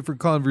completely different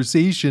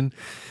conversation.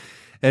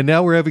 And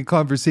now we're having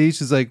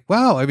conversations like,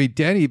 wow,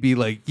 Danny would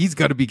be he's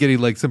got to be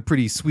getting some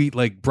pretty sweet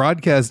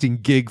broadcasting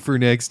gig for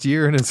next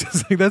year. And it's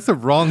just that's the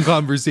wrong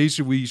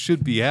conversation we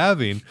should be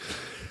having.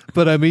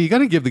 But you got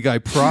to give the guy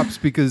props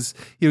because,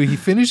 he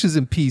finishes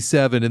in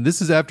P7, and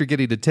this is after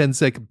getting a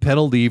 10-second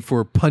penalty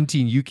for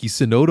punting Yuki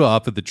Tsunoda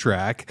off of the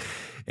track.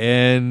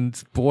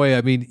 And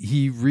boy,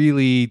 he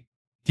really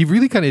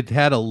kind of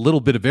had a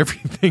little bit of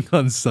everything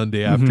on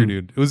Sunday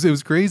afternoon. It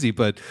was crazy,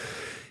 but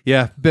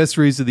yeah, best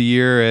race of the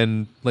year.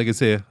 And like I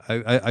say,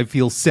 I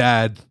feel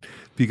sad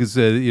because,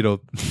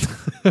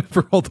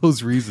 for all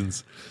those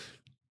reasons.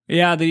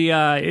 Yeah,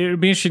 it would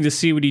be interesting to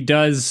see what he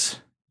does,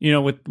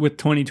 with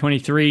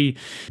 2023.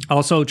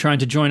 Also trying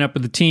to join up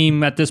with the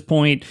team at this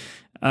point.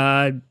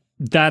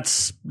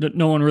 That's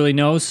no one really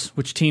knows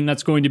which team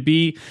that's going to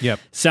be. Yep.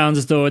 Sounds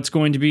as though it's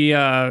going to be,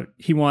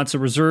 he wants a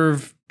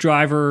reserve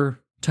driver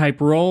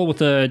type role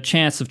with a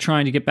chance of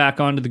trying to get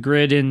back onto the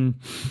grid in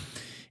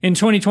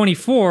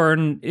 2024.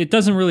 And it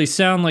doesn't really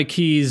sound like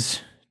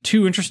he's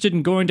too interested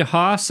in going to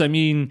Haas.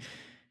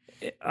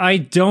 I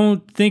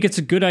don't think it's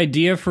a good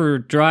idea for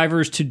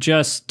drivers to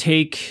just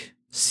take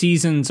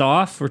seasons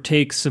off or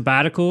take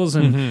sabbaticals,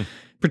 and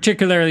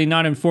particularly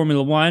not in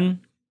Formula One,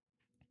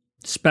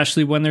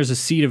 especially when there's a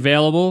seat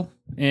available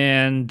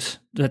and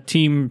the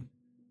team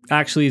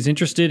actually is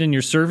interested in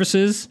your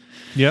services.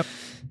 Yep.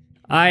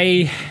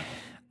 I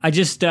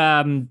just,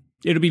 it'll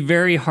be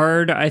very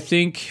hard, I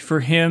think,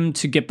 for him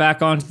to get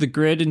back onto the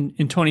grid in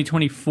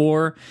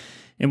 2024.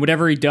 And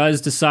whatever he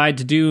does decide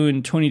to do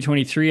in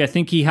 2023, I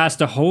think he has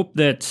to hope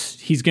that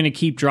he's going to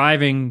keep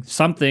driving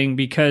something,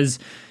 because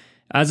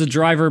as a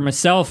driver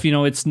myself,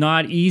 it's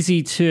not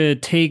easy to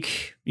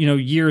take,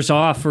 years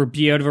off or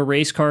be out of a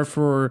race car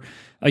for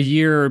a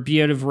year or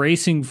be out of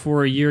racing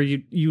for a year.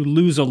 You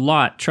lose a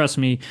lot, trust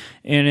me.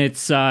 And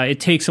it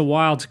takes a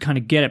while to kind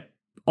of get it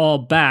all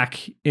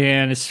back.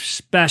 And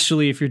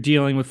especially if you're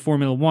dealing with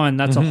Formula One,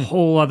 that's a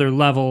whole other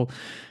level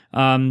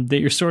that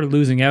you're sort of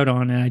losing out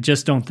on. And I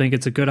just don't think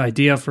it's a good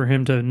idea for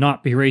him to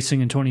not be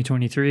racing in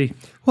 2023.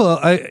 Well,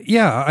 I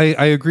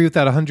agree with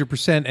that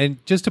 100%.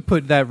 And just to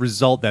put that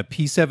result, that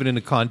P7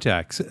 into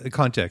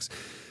context.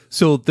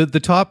 So the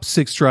top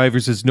 6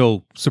 drivers is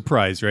no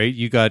surprise, right?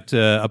 You got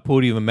a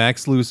podium of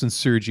Max Lewis and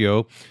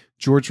Sergio,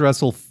 George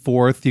Russell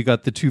 4th. You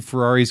got the 2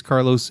 Ferraris,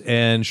 Carlos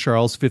and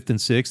Charles 5th and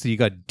 6th. You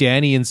got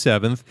Danny in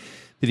 7th.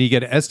 Then you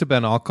get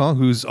Esteban Ocon,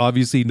 who's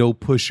obviously no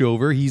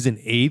pushover. He's in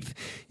 8th.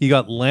 You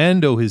got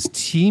Lando, his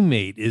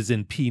teammate, is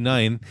in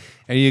P9.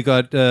 And you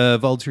got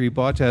Valtteri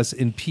Bottas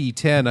in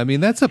P10. I mean,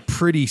 that's a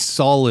pretty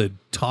solid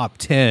top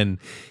 10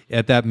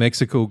 at that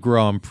Mexico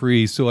Grand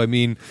Prix. So, I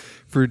mean,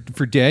 for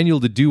Daniel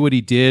to do what he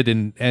did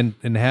and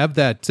have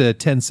that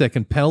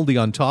 10-second penalty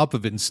on top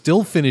of it and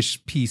still finish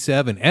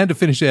P7 and to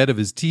finish ahead of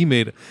his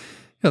teammate,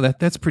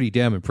 that's pretty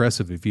damn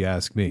impressive if you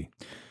ask me.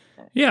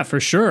 Yeah, for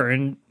sure.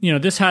 And,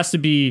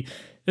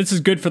 this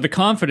is good for the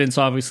confidence,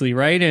 obviously,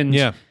 right? And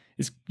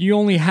you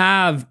only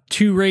have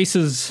 2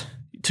 races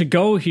to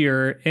go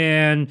here,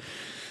 and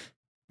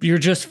you're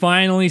just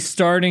finally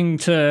starting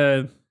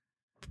to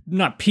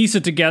not piece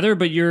it together,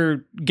 but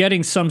you're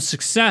getting some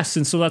success.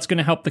 And so that's going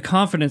to help the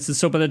confidence. And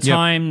so by the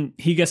time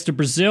he gets to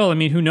Brazil, I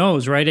mean, who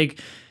knows, right?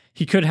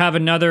 He could have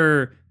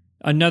another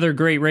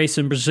great race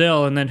in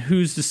Brazil. And then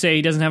who's to say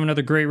he doesn't have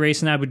another great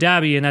race in Abu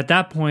Dhabi? And at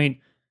that point,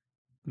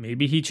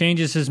 maybe he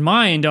changes his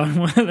mind on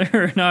whether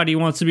or not he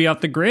wants to be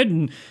off the grid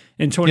in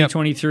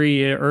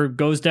 2023 or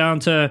goes down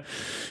to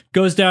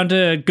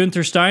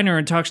Gunther Steiner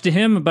and talks to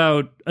him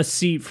about a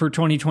seat for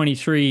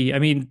 2023. I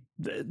mean,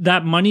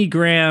 that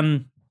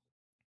MoneyGram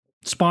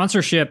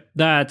sponsorship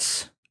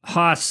that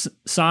Haas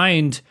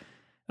signed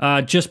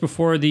just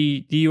before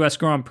the US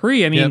Grand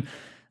Prix. I mean,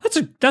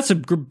 that's a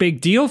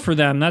big deal for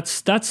them.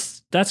 That's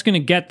going to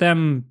get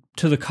them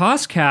to the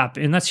cost cap,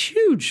 and that's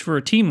huge for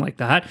a team like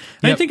that.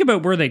 And I think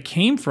about where they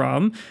came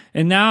from,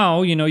 and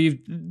now you're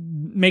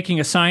making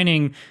a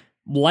signing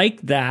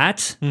like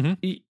that.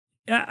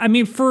 I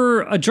mean,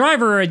 for a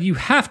driver, you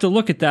have to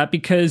look at that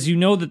because you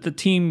know that the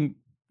team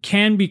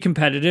can be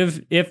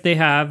competitive if they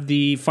have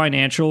the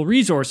financial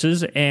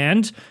resources,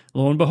 and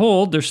lo and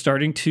behold, they're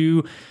starting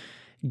to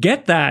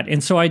get that.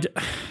 And so I'm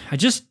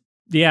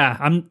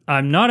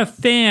not a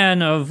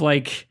fan of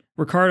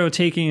Ricciardo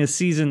taking a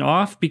season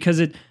off because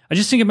I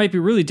just think it might be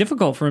really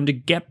difficult for him to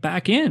get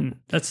back in.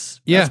 That's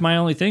my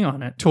only thing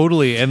on it.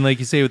 Totally. And like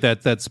you say, with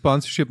that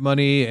sponsorship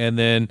money and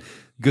then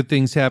good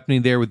things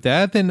happening there with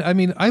that, then I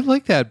mean, I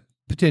like that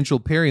potential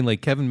pairing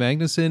like Kevin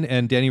Magnussen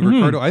and Danny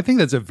Ricciardo. I think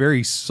that's a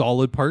very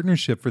solid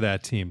partnership for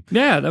that team.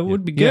 Yeah, that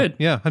would be good.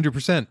 Yeah,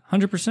 100%.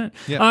 100%.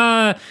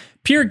 Yeah.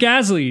 Pierre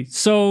Gasly,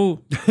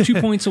 so 2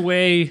 points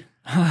away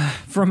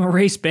from a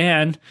race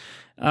ban.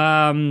 He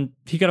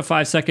got a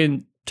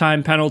 5-second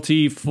time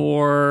penalty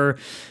for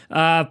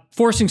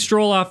forcing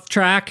Stroll off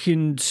track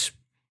and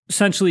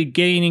essentially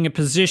gaining a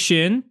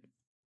position.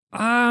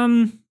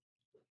 I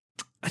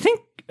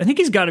think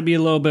he's got to be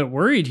a little bit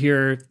worried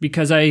here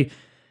because I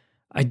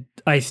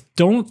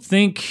don't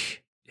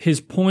think his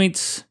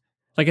points,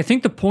 I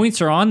think the points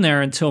are on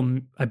there until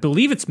I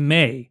believe it's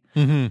May.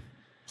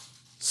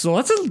 So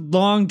that's a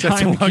long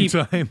time.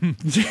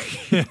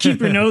 Keep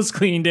your nose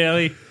clean,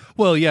 Daly.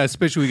 Well, yeah,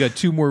 especially we got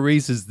 2 more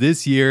races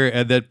this year,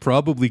 and that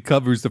probably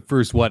covers the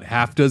first,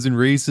 half dozen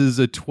races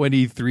of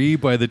 23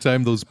 by the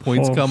time those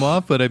points come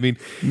off. But I mean,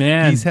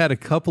 he's had a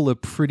couple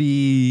of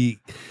pretty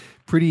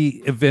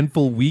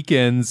eventful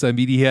weekends. I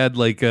mean, he had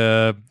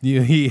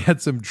he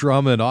had some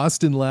drama in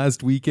Austin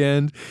last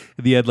weekend.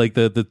 He had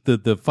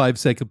the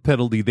 5-second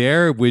penalty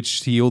there,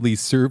 which he only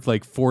served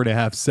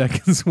 4.5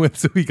 seconds with,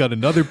 so he got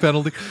another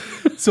penalty.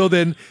 So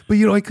then, but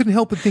I couldn't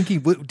help but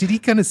thinking, did he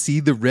kind of see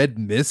the red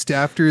mist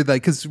after that?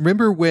 Because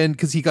remember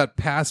because he got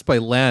passed by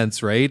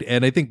Lance, right?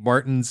 And I think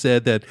Martin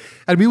said that,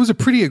 I mean, it was a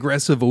pretty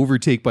aggressive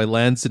overtake by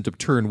Lance into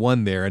turn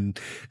 1 there. And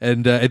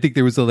I think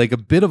there was a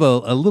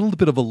little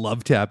bit of a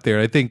love tap there.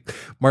 I think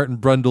Martin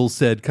Brundle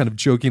said kind of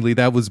jokingly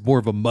that was more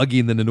of a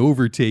mugging than an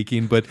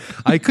overtaking, but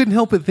I couldn't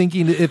help but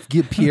thinking if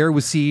Pierre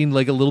was seeing a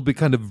little bit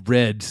kind of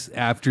red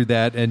after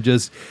that and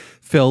just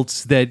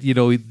felt that,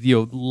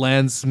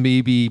 Lance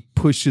maybe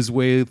pushed his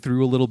way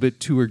through a little bit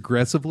too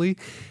aggressively.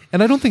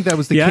 And I don't think that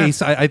was the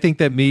case. I think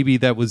that maybe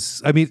that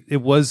was, I mean,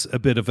 it was a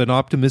bit of an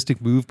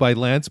optimistic move by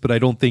Lance, but I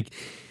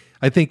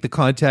think the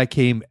contact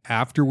came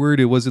afterward.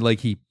 It wasn't like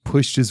he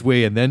pushed his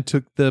way and then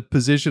took the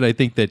position. I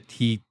think that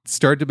he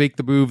started to make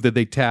the move, that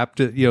they tapped,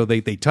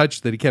 they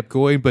touched, that he kept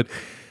going. But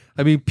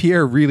I mean,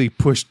 Pierre really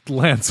pushed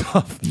Lance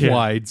off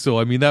wide. So,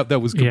 I mean,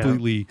 that was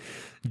completely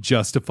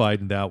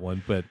justified in that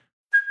one. But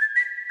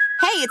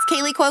Hey, it's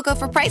Kaylee Cuoco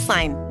for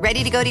Priceline.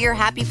 Ready to go to your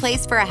happy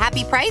place for a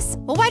happy price?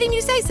 Well, why didn't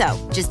you say so?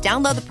 Just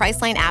download the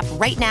Priceline app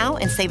right now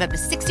and save up to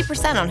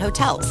 60% on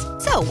hotels.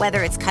 So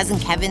whether it's Cousin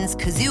Kevin's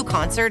Kazoo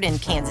Concert in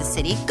Kansas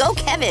City, go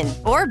Kevin,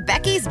 or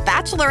Becky's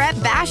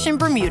Bachelorette Bash in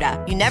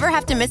Bermuda, you never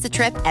have to miss a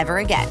trip ever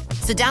again.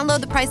 So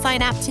download the Priceline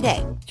app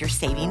today. Your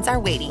savings are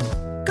waiting.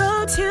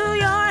 Go to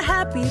your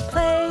happy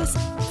place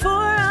for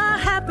a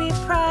happy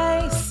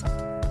price.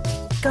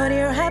 Go to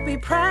your happy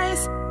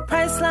price,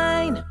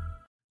 Priceline.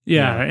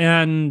 Yeah,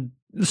 and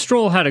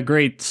Stroll had a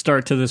great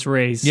start to this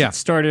race. Yeah. It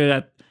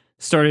started,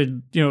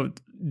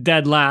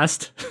 dead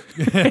last.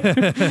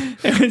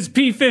 It was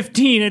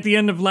P15 at the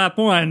end of lap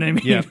 1. I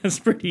mean, that's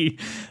pretty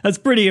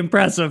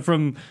impressive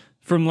from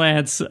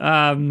Lance.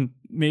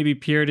 Maybe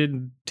Pierre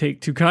didn't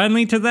take too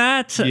kindly to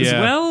that as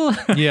well.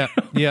 Yeah.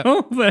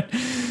 But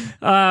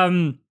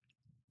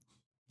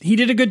he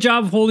did a good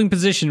job of holding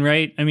position,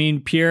 right? I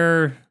mean,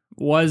 Pierre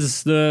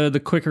was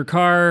the quicker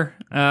car,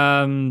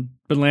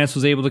 but Lance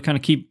was able to kind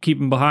of keep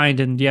him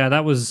behind, and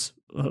that was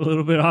a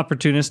little bit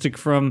opportunistic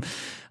from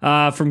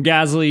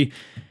Gasly.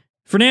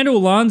 Fernando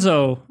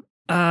Alonso,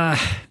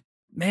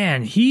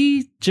 man,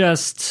 he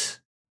just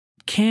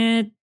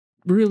can't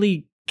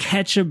really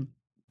catch a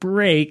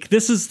break.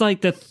 This is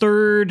like the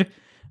third, I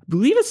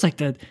believe it's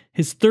like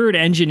his third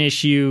engine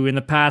issue in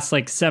the past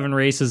 7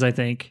 races, I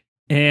think,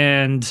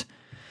 and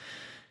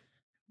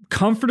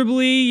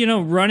comfortably,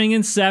 running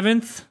in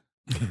 7th.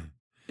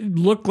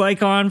 Looked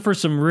like on for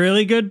some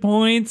really good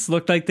points.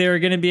 Looked like they were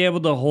going to be able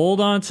to hold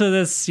on to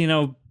this,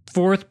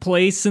 4th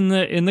place in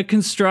the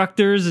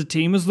constructors. The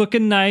team was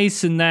looking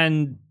nice, and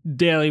then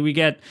daily we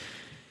get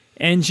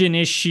engine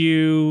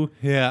issue.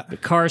 Yeah, the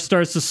car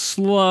starts to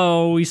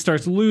slow. He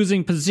starts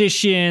losing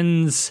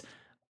positions.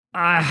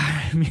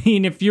 I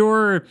mean, if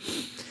you're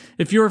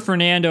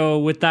Fernando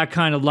with that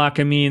kind of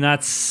luck, I mean,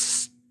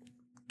 that's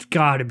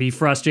got to be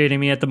frustrating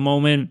me at the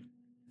moment.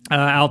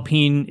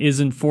 Alpine is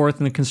in 4th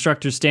in the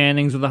constructor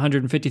standings with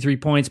 153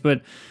 points,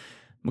 but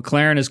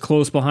McLaren is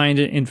close behind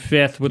it in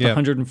 5th with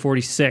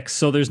 146.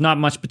 So there's not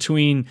much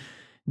between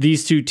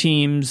these two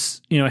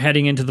teams,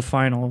 heading into the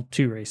final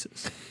 2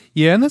 races.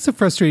 Yeah, and that's a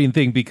frustrating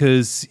thing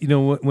because,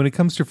 when it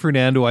comes to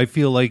Fernando, I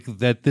feel like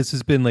that this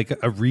has been like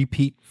a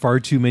repeat far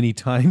too many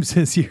times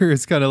this year.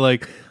 It's kind of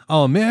like,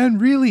 oh man,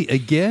 really?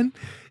 Again?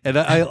 And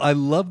I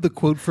love the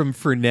quote from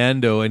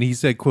Fernando, and he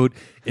said, quote,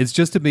 "It's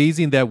just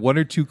amazing that 1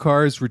 or 2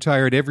 cars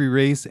retire at every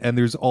race, and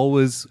there's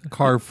always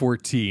car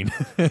 14.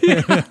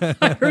 Yeah,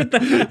 I heard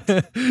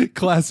that.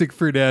 Classic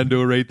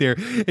Fernando right there.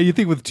 And you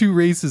think with 2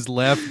 races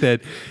left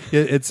that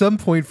at some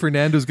point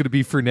Fernando's going to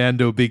be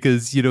Fernando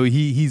because,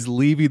 he's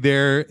leaving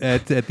there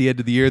at the end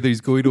of the year, that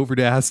he's going over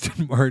to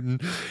Aston Martin.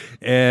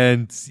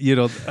 And,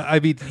 I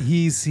mean,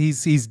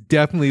 he's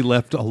definitely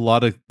left a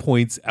lot of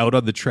points out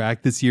on the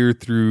track this year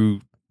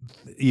through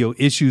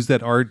issues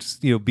that aren't,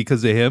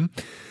 because of him.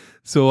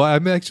 So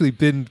I've actually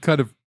been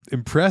kind of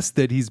impressed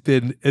that he's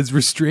been as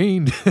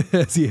restrained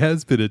as he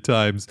has been at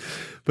times.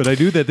 But I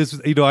knew that this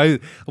was,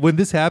 when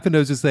this happened, I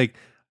was just like,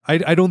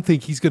 I don't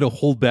think he's going to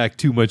hold back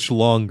too much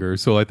longer.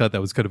 So I thought that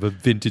was kind of a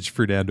vintage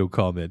Fernando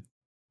comment.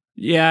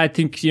 Yeah, I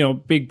think,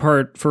 big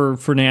part for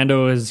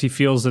Fernando is he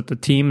feels that the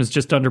team is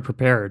just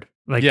underprepared,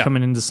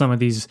 coming into some of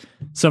these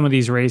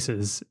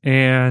races.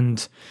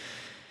 And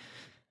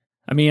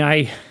I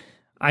mean,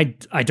 I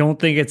don't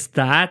think it's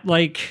that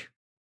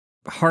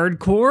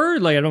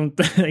hardcore. I don't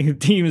think the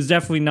team is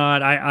definitely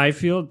not. I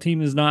feel the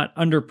team is not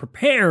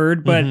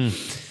underprepared, but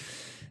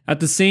at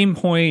the same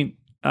point,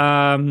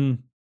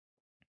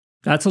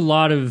 that's a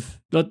lot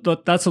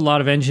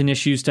of engine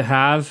issues to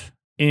have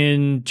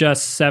in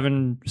just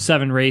seven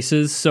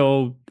races.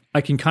 So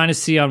I can kind of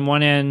see on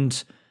one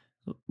end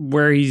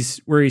where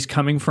he's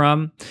coming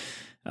from.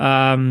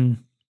 But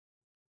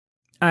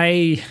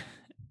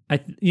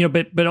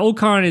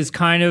Ocon is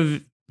kind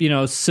of,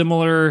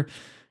 similar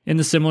in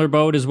the similar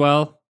boat as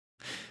well.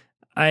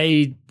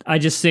 I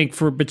just think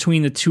for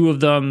between the two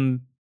of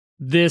them,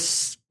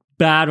 this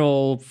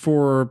battle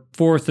for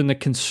 4th in the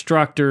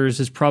constructors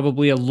is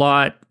probably a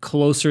lot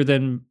closer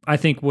than I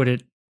think what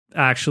it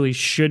actually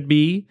should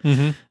be.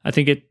 Mm-hmm. I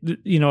think it,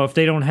 if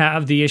they don't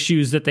have the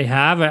issues that they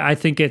have, I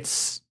think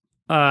it's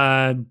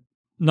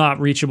not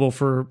reachable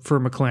for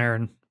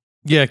McLaren.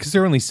 Yeah, because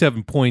there are only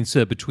 7 points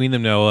between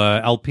them now.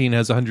 Alpine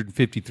has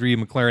 153,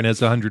 McLaren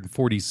has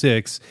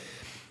 146.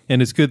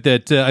 And it's good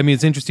that,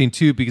 it's interesting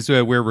too, because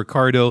where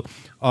Ricciardo,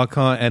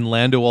 Ocon, and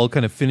Lando all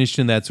kind of finished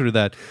in that sort of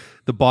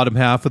the bottom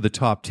half of the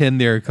top 10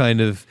 there, kind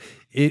of,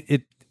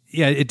 it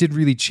didn't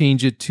really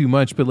change it too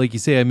much. But like you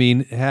say,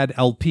 had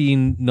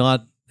Alpine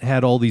not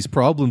had all these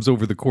problems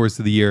over the course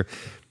of the year,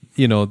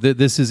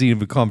 this isn't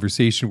even a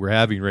conversation we're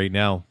having right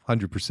now,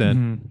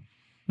 100%.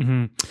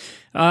 Mm-hmm.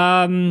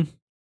 Mm-hmm.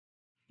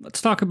 Let's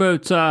talk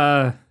about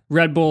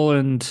Red Bull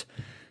and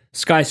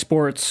Sky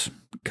Sports,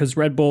 because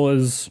Red Bull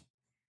has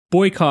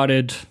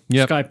boycotted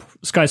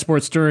Sky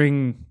Sports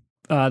during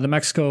the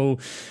Mexico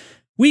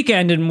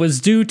weekend and was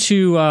due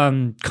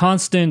to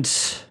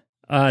constant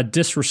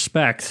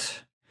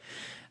disrespect.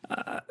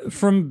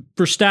 from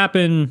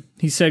Verstappen,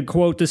 he said,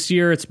 quote, "This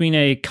year it's been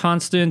a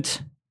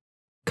constant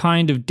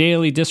kind of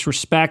daily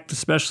disrespect,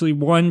 especially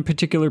one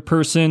particular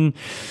person,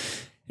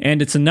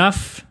 and it's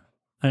enough,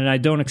 and I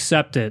don't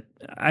accept it."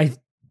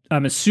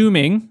 I'm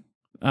assuming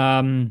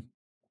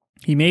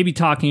he may be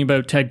talking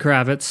about Ted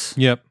Kravitz.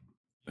 Yep.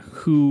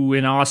 Who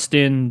in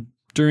Austin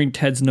during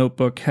Ted's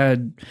notebook I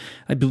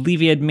believe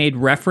he had made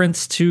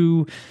reference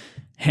to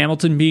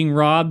Hamilton being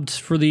robbed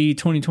for the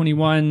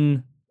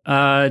 2021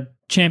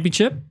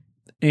 championship.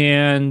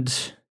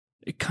 And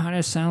it kind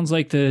of sounds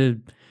like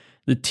the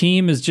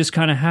team has just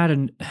kind of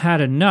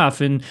had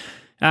enough. And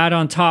add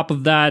on top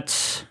of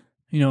that,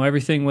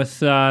 everything with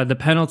the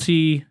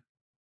penalty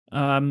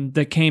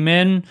that came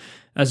in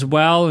as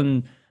well.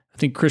 And I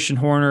think Christian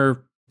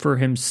Horner for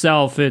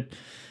himself,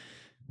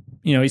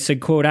 he said,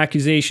 quote,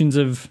 "Accusations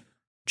of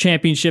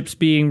championships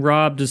being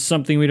robbed is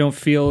something we don't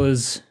feel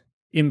is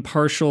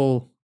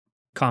impartial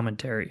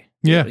commentary."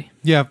 Yeah.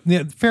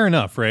 Fair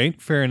enough, right?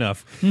 Fair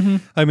enough. Mm-hmm.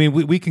 I mean,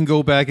 we can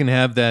go back and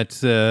have that,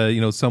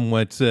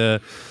 somewhat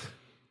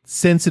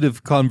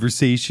sensitive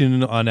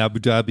conversation on Abu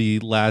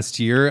Dhabi last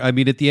year. I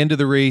mean, at the end of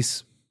the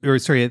race,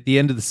 at the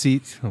end of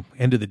the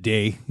end of the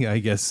day, I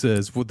guess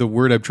is the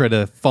word I'm trying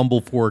to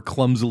fumble for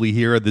clumsily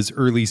here at this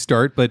early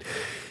start. But,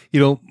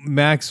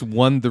 Max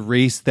won the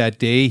race that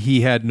day.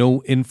 He had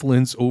no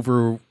influence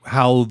over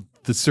how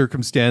the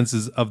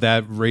circumstances of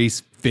that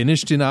race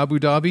finished in Abu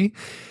Dhabi.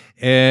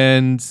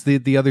 And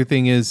the other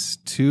thing is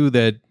too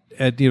that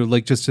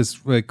just as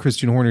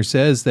Christian Horner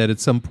says, that at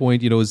some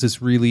point, is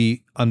this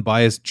really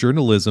unbiased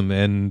journalism,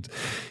 and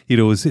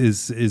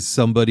is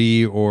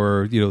somebody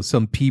or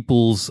some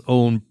people's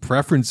own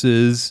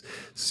preferences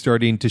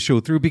starting to show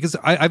through? Because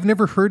I've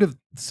never heard of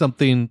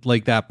something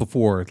like that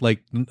before.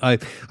 Like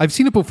I've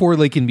seen it before,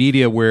 like in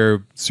media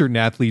where certain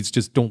athletes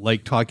just don't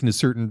like talking to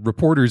certain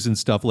reporters and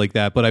stuff like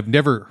that. But I've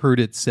never heard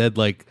it said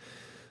like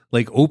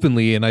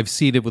openly, and I've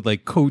seen it with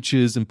like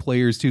coaches and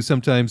players too.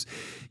 Sometimes,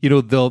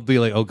 they'll be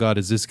like, "Oh God,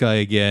 is this guy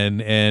again?"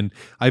 And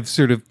I've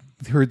sort of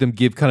heard them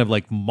give kind of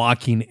like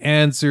mocking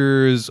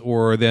answers,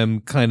 or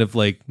them kind of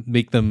like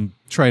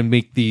try and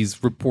make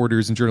these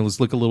reporters and journalists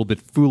look a little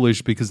bit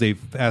foolish because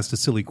they've asked a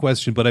silly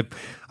question. But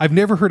I've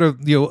never heard of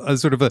a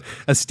sort of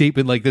a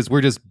statement like this.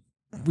 We're just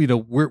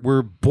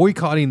we're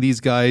boycotting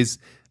these guys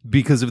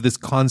because of this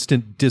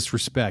constant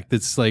disrespect.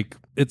 It's like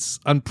it's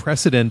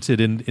unprecedented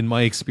in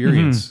my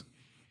experience. Mm-hmm.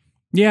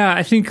 Yeah,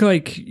 I think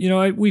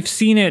we've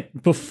seen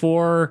it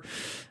before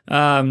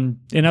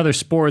in other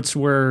sports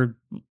where,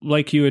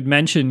 like you had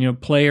mentioned,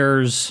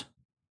 players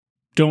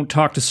don't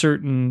talk to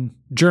certain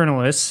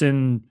journalists.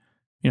 And,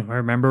 I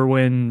remember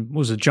when,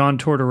 was it John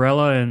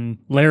Tortorella and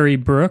Larry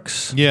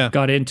Brooks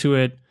got into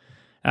it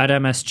at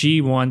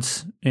MSG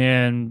once,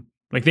 and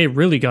they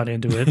really got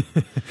into it.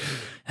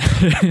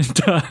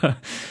 And,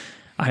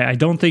 I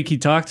don't think he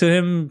talked to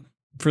him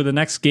for the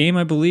next game,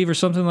 I believe, or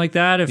something like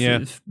that,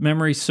 if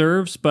memory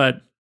serves.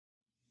 But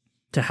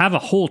to have a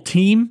whole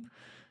team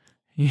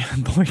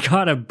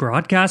boycott a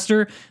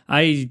broadcaster,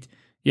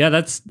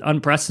 that's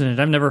unprecedented.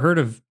 I've never heard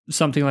of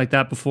something like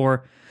that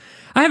before.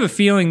 I have a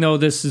feeling, though,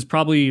 this is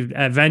probably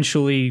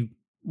eventually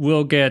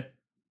will get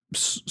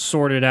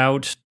sorted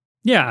out.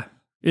 Yeah,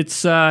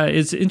 it's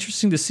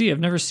interesting to see. I've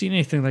never seen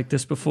anything like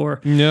this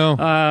before. No.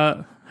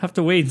 Have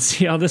to wait and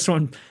see how this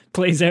one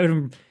plays out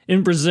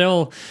in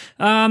Brazil.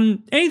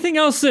 Anything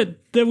else that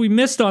we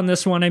missed on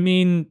this one? I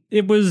mean,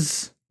 it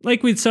was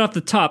like we'd said off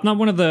the top, not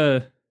one of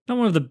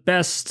the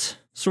best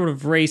sort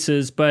of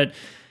races, but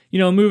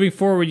moving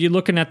forward, you're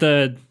looking at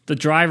the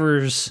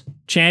drivers'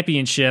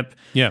 championship.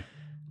 Yeah.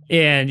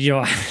 And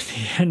at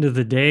the end of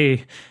the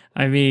day,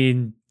 I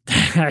mean,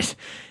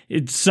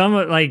 it's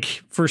somewhat like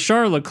for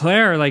Charles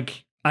Leclerc,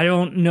 I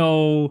don't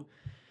know,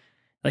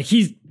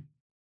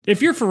 if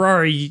you're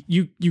Ferrari,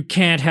 you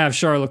can't have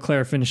Charles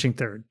Leclerc finishing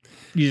third.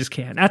 You just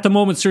can't. At the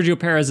moment, Sergio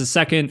Perez is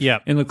second,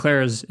 and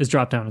Leclerc is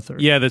dropped down to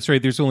third. Yeah, that's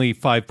right. There's only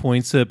 5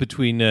 points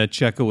between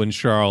Checo and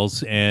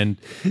Charles. And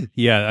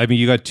I mean,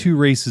 you got 2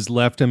 races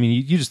left. I mean,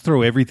 you just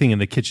throw everything in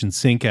the kitchen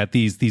sink at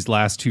these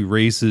last 2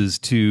 races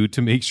to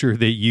make sure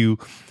that you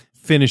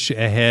finish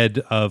ahead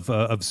of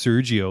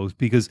Sergio,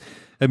 because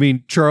I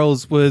mean,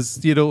 Charles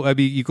was,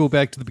 you go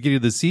back to the beginning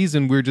of the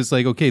season, we're just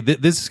like, okay,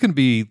 this is going to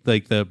be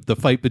like the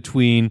fight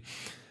between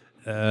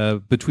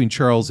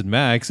Charles and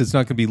Max. It's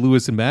not going to be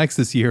Lewis and Max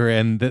this year,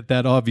 and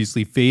that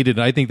obviously faded.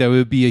 And I think that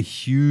would be a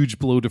huge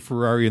blow to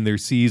Ferrari in their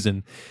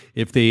season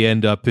if they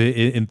end up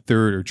in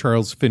third, or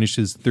Charles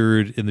finishes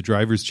third in the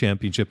Drivers'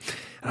 Championship.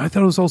 And I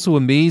thought it was also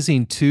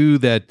amazing too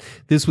that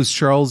this was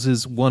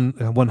Charles's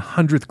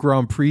 100th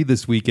Grand Prix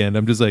this weekend.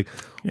 I'm just like,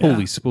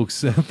 holy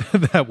smokes,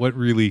 that went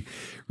really,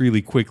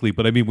 really quickly.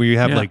 But I mean, when you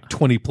have like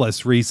 20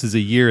 plus races a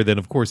year, then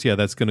of course,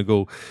 that's going to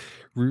go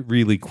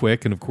really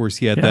quick. And of course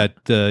he had that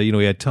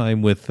he had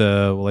time with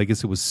I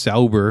guess it was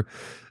Sauber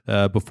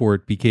before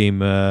it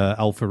became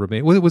Alfa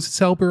Romeo. Was it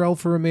Sauber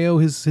Alfa Romeo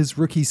his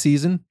rookie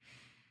season,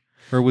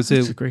 or was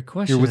That's a great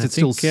question. Or was it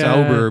still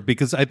Sauber?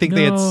 Because I think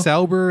they had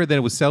Sauber, then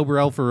it was Sauber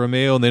Alfa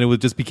Romeo, and then it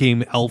just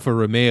became Alfa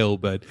Romeo.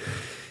 But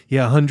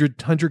Yeah,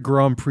 100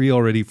 Grand Prix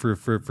already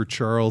for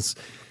Charles.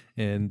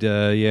 And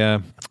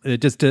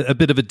just a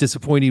bit of a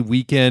disappointing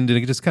weekend, and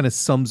it just kind of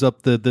sums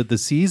up the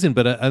season.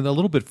 But a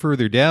little bit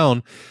further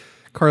down,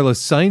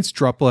 Carlos Sainz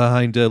dropped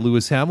behind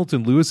Lewis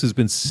Hamilton. Lewis has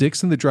been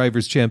sixth in the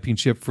Drivers'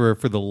 Championship for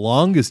the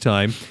longest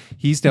time.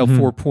 He's now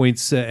 4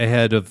 points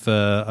ahead of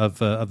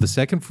the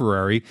second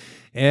Ferrari,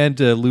 and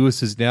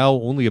Lewis is now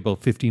only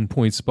about 15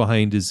 points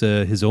behind his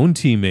own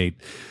teammate.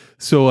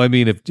 So, I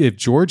mean, if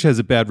George has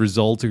a bad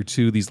result or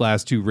two these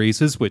last two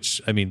races,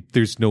 which, I mean,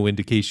 there's no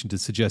indication to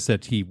suggest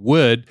that he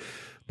would,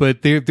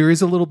 but there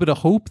is a little bit of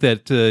hope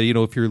that,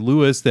 if you're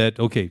Lewis, that,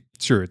 okay,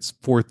 sure, it's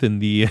fourth in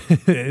the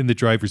in the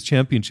Drivers'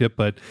 Championship,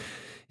 but,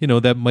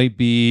 that might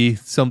be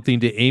something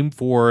to aim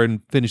for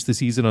and finish the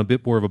season on a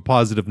bit more of a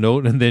positive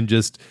note, and then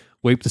just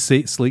wipe the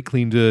slate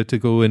clean to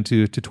go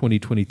into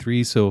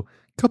 2023. So a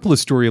couple of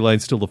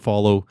storylines still to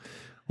follow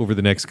over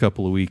the next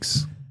couple of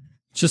weeks.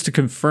 Just to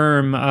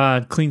confirm,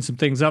 clean some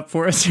things up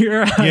for us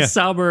here.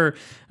 Sauber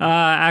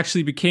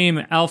actually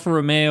became Alfa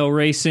Romeo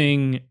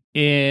Racing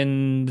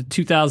in the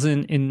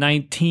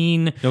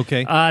 2019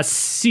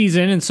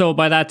 season. And so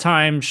by that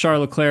time,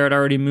 Charles Leclerc had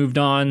already moved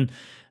on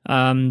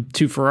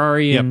to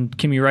Ferrari, and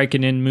Kimi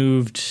Räikkönen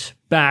moved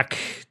back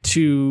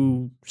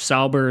to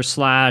Sauber /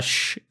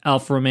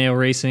 Alfa Romeo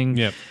Racing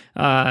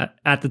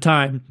at the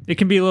time. It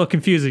can be a little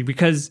confusing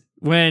because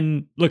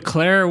when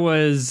Leclerc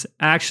was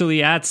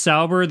actually at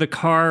Sauber, the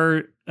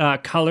car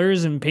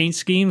colors and paint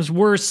schemes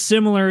were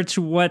similar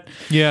to what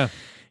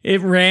it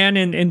ran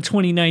in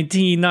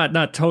 2019.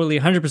 Not totally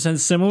 100%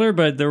 similar,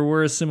 but there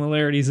were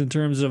similarities in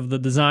terms of the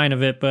design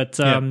of it. But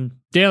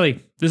Daly,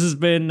 this has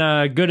been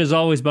good as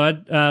always,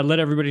 bud. Let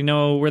everybody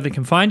know where they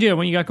can find you and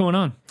what you got going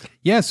on.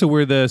 Yeah, so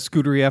we're the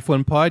Scuderia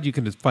F1 Pod. You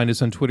can just find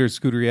us on Twitter,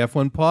 Scuderia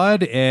F1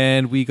 Pod,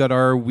 and we got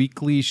our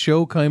weekly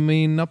show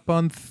coming up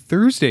on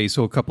Thursday,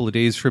 so a couple of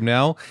days from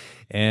now.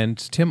 And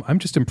Tim, I'm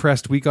just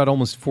impressed. We got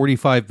almost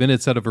 45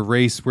 minutes out of a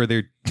race where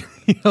there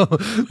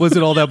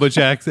wasn't all that much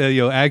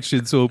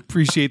action, so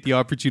appreciate the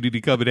opportunity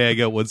to come and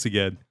hang out once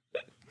again.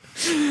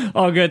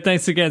 All good.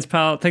 Thanks again,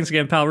 pal.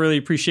 Really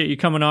appreciate you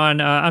coming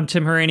on. I'm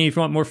Tim Hauraney. If you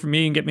want more from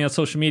me, you can get me on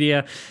social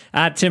media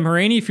at Tim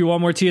Hauraney. If you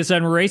want more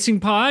TSN Racing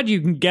Pod, you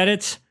can get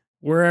it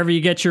wherever you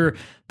get your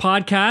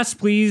podcasts.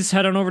 Please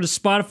head on over to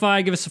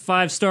Spotify, give us a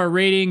 5-star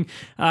rating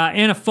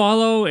and a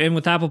follow. And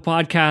with Apple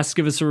Podcasts,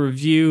 give us a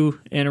review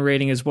and a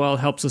rating as well.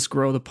 It helps us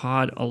grow the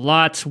pod a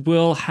lot.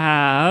 We'll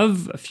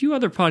have a few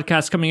other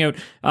podcasts coming out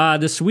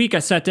this week. I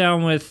sat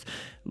down with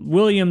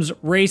Williams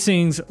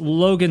Racing's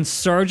Logan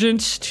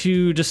Sargent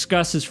to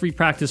discuss his Free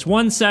Practice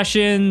 1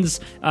 sessions,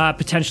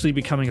 potentially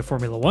becoming a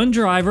Formula 1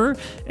 driver.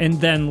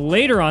 And then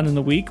later on in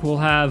the week, we'll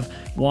have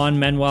Juan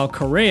Manuel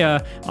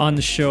Correa on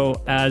the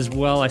show as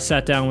well. I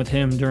sat down with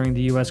him during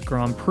the US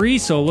Grand Prix,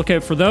 so look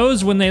out for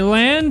those when they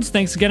land.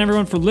 Thanks again,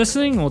 everyone, for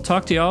listening. We'll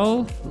talk to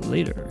y'all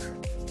later.